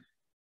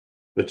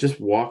 But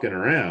just walking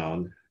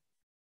around,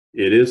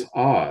 it is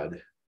odd.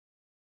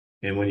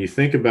 And when you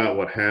think about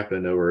what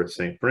happened over at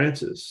St.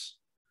 Francis,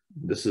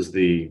 this is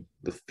the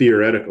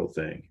theoretical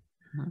thing,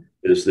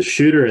 is the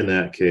shooter in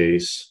that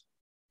case,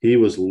 he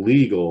was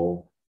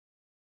legal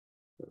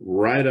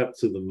right up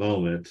to the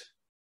moment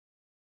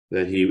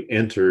that he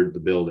entered the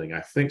building.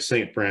 I think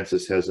St.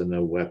 Francis has a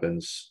no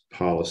weapons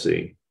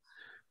policy.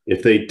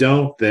 If they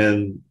don't,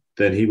 then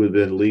he would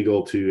have been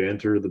legal to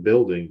enter the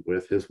building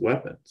with his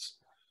weapons.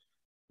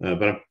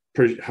 But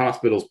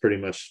hospitals pretty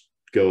much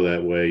go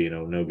that way,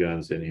 no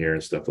guns in here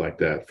and stuff like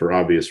that for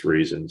obvious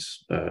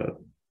reasons.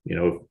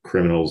 If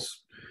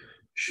criminals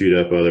shoot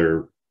up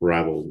other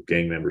rival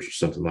gang members or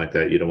something like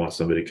that, you don't want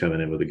somebody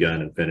coming in with a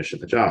gun and finishing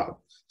the job.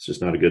 It's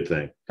just not a good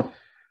thing.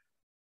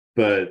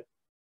 But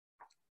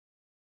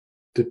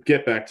to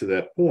get back to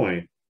that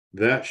point,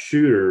 that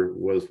shooter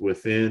was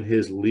within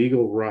his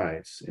legal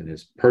rights in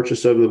his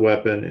purchase of the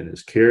weapon and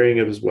his carrying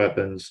of his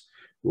weapons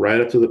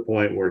right up to the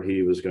point where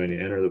he was going to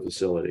enter the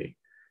facility,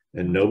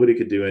 and nobody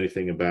could do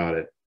anything about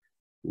it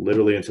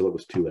literally until it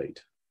was too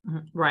late.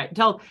 Right.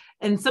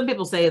 And some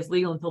people say it's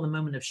legal until the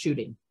moment of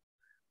shooting.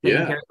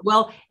 Yeah.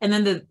 Well, and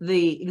then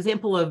the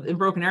example of in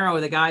Broken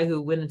Arrow, the guy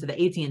who went into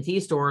the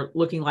AT&T store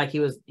looking like he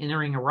was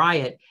entering a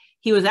riot,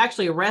 he was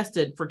actually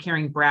arrested for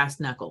carrying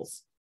brass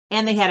knuckles,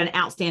 and they had an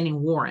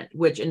outstanding warrant,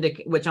 which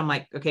I'm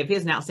like, okay, if he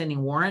has an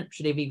outstanding warrant,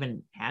 should he have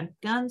even had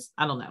guns?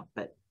 I don't know,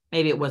 but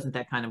maybe it wasn't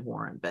that kind of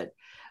warrant. But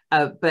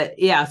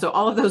yeah, so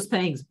all of those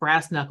things,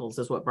 brass knuckles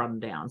is what brought him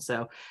down.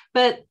 So,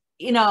 but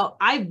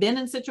I've been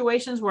in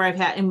situations where I've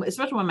had, and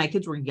especially when my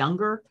kids were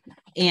younger,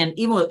 and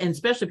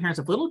especially parents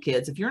of little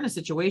kids, if you're in a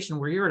situation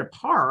where you're at a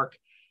park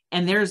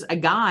and there's a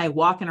guy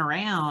walking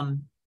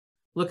around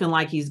looking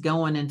like he's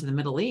going into the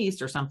Middle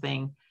East or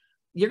something,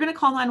 you're going to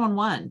call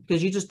 911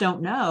 because you just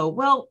don't know.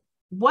 Well,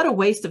 what a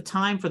waste of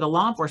time for the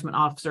law enforcement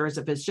officers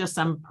if it's just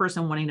some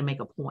person wanting to make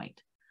a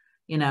point.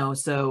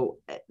 So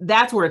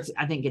that's where it's,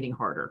 I think, getting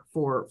harder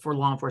for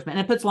law enforcement,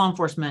 and it puts law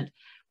enforcement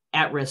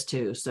at risk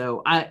too.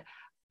 So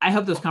I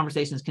hope those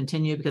conversations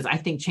continue, because I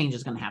think change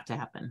is going to have to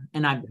happen.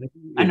 And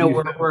I know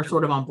we're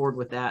sort of on board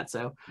with that.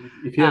 So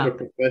if you have a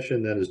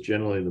profession that is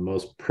generally the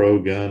most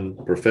pro-gun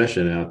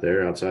profession out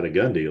there outside of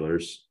gun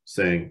dealers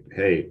saying,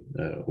 hey,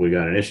 we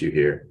got an issue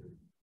here,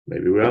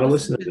 maybe we ought to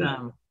listen to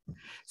them.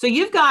 So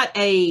you've got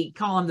a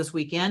column this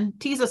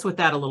weekend. Tease us with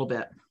that a little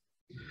bit.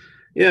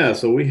 Yeah,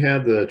 so we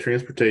had the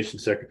transportation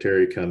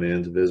secretary come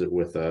in to visit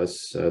with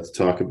us to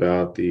talk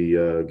about the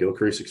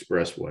Gilcrease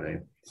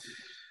Expressway.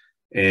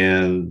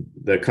 And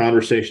the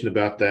conversation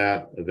about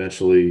that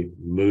eventually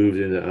moved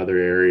into other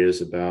areas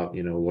about,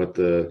 what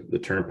the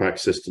turnpike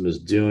system is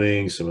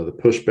doing, some of the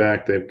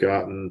pushback they've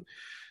gotten,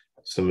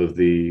 some of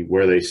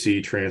where they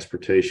see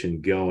transportation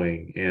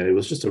going. And it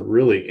was just a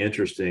really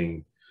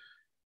interesting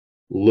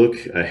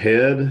look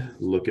ahead,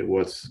 look at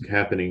what's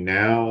happening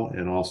now,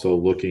 and also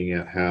looking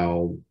at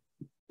how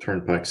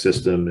turnpike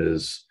system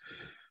is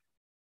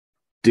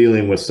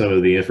dealing with some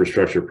of the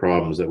infrastructure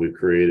problems that we've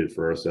created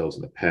for ourselves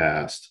in the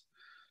past.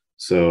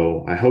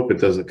 So I hope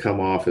it doesn't come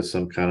off as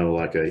some kind of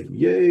like a,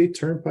 yay,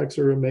 turnpikes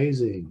are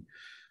amazing.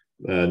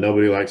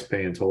 Nobody likes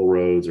paying toll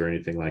roads or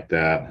anything like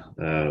that.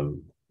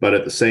 But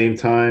at the same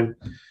time,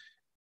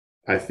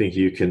 I think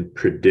you can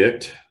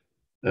predict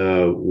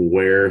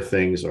where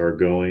things are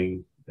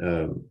going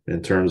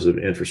in terms of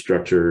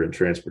infrastructure and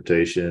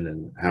transportation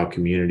and how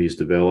communities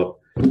develop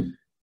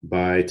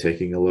by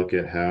taking a look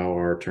at how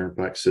our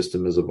turnpike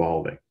system is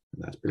evolving.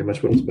 And that's pretty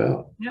much what it's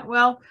about. Yeah,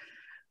 well,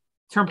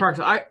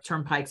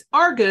 turnpikes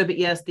are good, but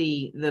yes,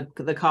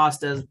 the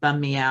cost does bum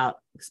me out,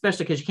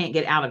 especially because you can't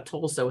get out of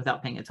Tulsa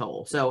without paying a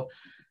toll. So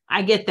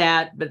I get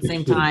that, but at the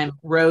same time,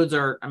 roads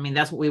are, I mean,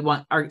 that's what we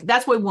want.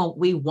 That's what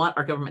we want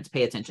our government to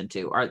pay attention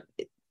to. Our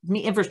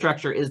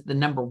infrastructure is the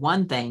number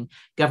one thing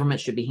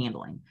government should be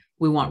handling.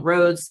 We want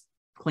roads,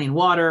 clean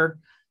water,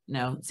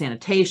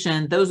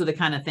 sanitation. Those are the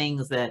kind of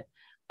things that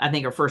I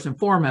think are first and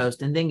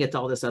foremost, and then gets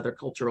all this other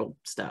cultural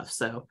stuff.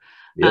 So,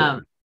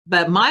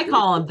 but my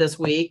column this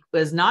week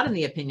was not in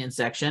the opinion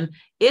section.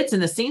 It's in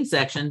the scene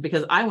section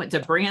because I went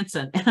to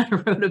Branson and I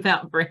wrote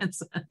about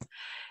Branson.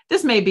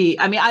 This may be,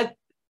 I mean,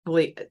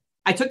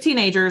 I took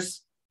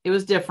teenagers. It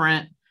was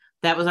different.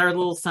 That was our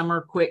little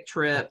summer quick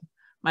trip.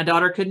 My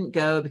daughter couldn't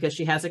go because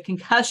she has a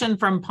concussion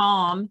from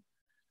Palm.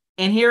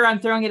 And here I'm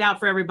throwing it out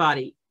for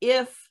everybody.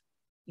 If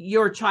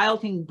your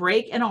child can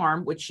break an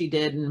arm, which she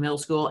did in middle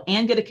school,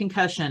 and get a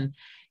concussion,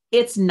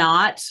 it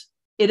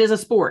is a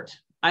sport.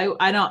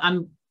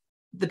 I'm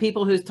the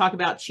people who talk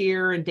about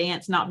cheer and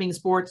dance not being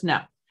sports. No,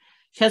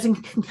 she has a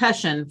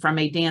concussion from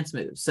a dance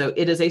move. So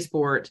it is a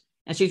sport.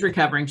 And she's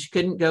recovering. She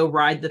couldn't go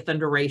ride the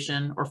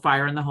Thunderation or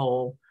Fire in the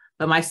Hole,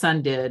 but my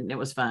son did, and it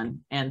was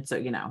fun. And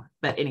so,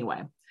 but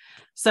anyway,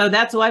 so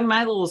that's why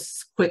my little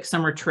quick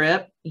summer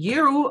trip.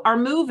 You are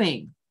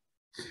moving.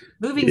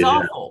 Moving's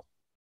awful.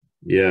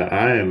 Yeah,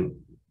 I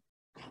am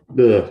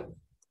the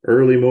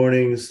early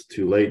mornings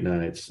to late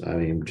nights. I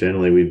mean,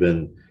 generally we've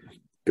been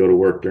go to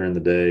work during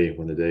the day.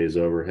 When the day is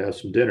over, have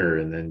some dinner,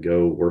 and then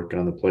go work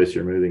on the place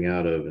you're moving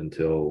out of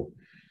until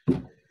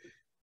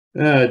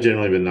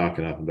generally been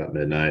knocking off about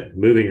midnight.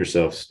 Moving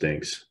yourself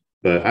stinks.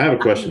 But I have a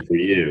question for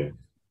you.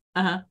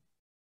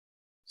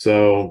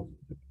 So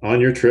on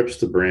your trips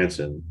to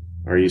Branson,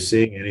 are you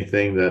seeing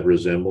anything that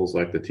resembles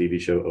like the TV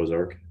show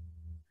Ozark?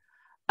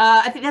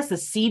 I think that's the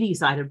seedy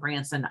side of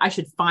Branson. I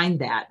should find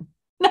that.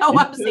 No,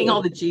 I'm seeing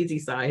all the cheesy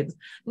sides.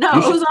 No,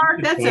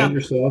 Ozark, that's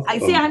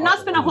I've not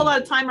spent a whole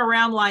lot of time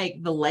around like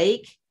the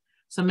lake.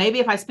 So maybe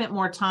if I spent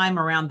more time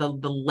around the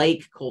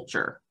lake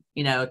culture,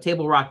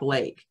 Table Rock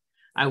Lake,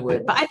 I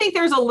would. But I think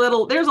there's a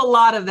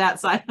lot of that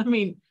side. I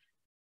mean,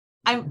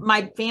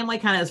 my family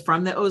kind of is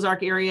from the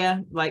Ozark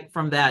area, like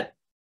from that.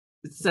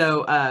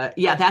 So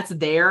that's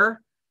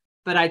there.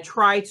 But I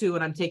try to,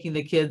 when I'm taking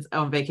the kids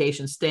on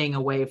vacation, staying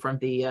away from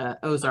the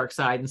Ozark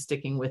side and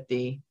sticking with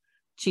the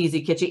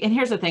cheesy, kitschy. And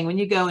here's the thing, when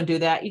you go and do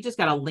that, you just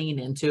got to lean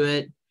into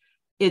it.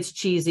 It's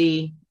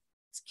cheesy,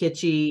 it's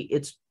kitschy,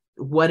 it's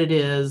what it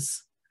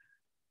is,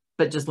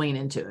 but just lean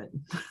into it.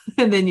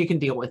 And then you can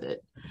deal with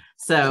it.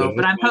 So,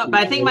 but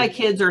I think my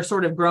kids are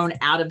sort of grown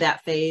out of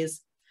that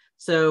phase.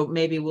 So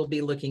maybe we'll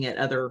be looking at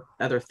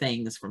other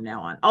things from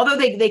now on. Although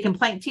they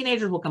complain,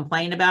 teenagers will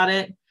complain about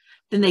it.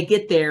 Then they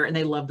get there and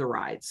they love the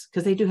rides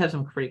because they do have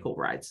some pretty cool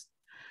rides.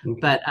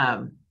 Okay.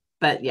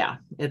 But yeah,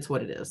 it's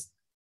what it is.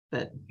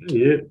 But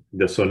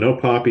so no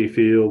poppy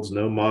fields,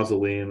 no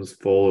mausoleums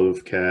full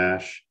of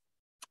cash.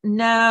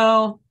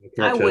 No,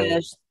 I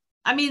wish.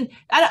 I mean,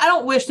 I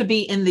don't wish to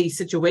be in the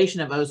situation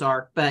of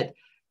Ozark, but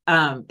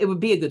it would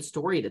be a good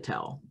story to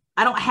tell.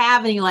 I don't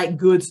have any like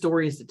good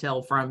stories to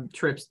tell from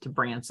trips to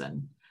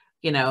Branson.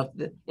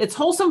 It's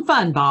wholesome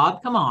fun,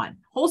 Bob. Come on.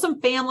 Wholesome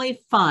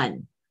family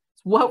fun.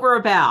 It's what we're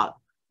about.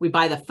 We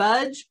buy the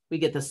fudge, we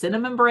get the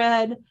cinnamon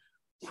bread,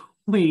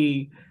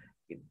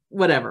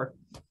 whatever.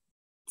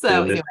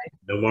 So anyway.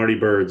 No Marty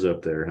Birds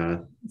up there, huh?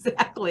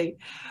 Exactly.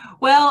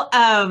 Well,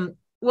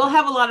 we'll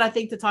have a lot, I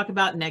think, to talk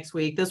about next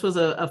week. This was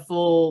a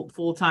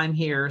full time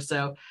here.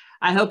 So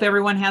I hope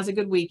everyone has a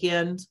good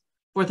weekend.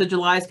 4th of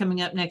July is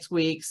coming up next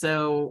week.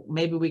 So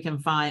maybe we can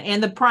find,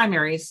 and the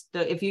primaries,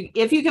 if you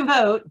can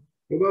vote.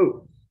 Go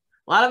vote.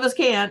 A lot of us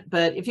can't,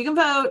 but if you can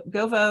vote,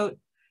 go vote.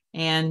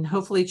 And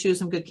hopefully choose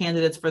some good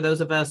candidates for those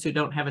of us who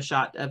don't have a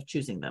shot of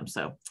choosing them.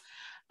 So,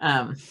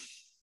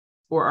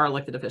 or our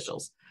elected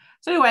officials.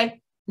 So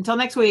anyway, until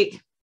next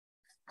week.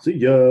 See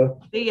ya.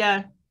 See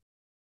ya.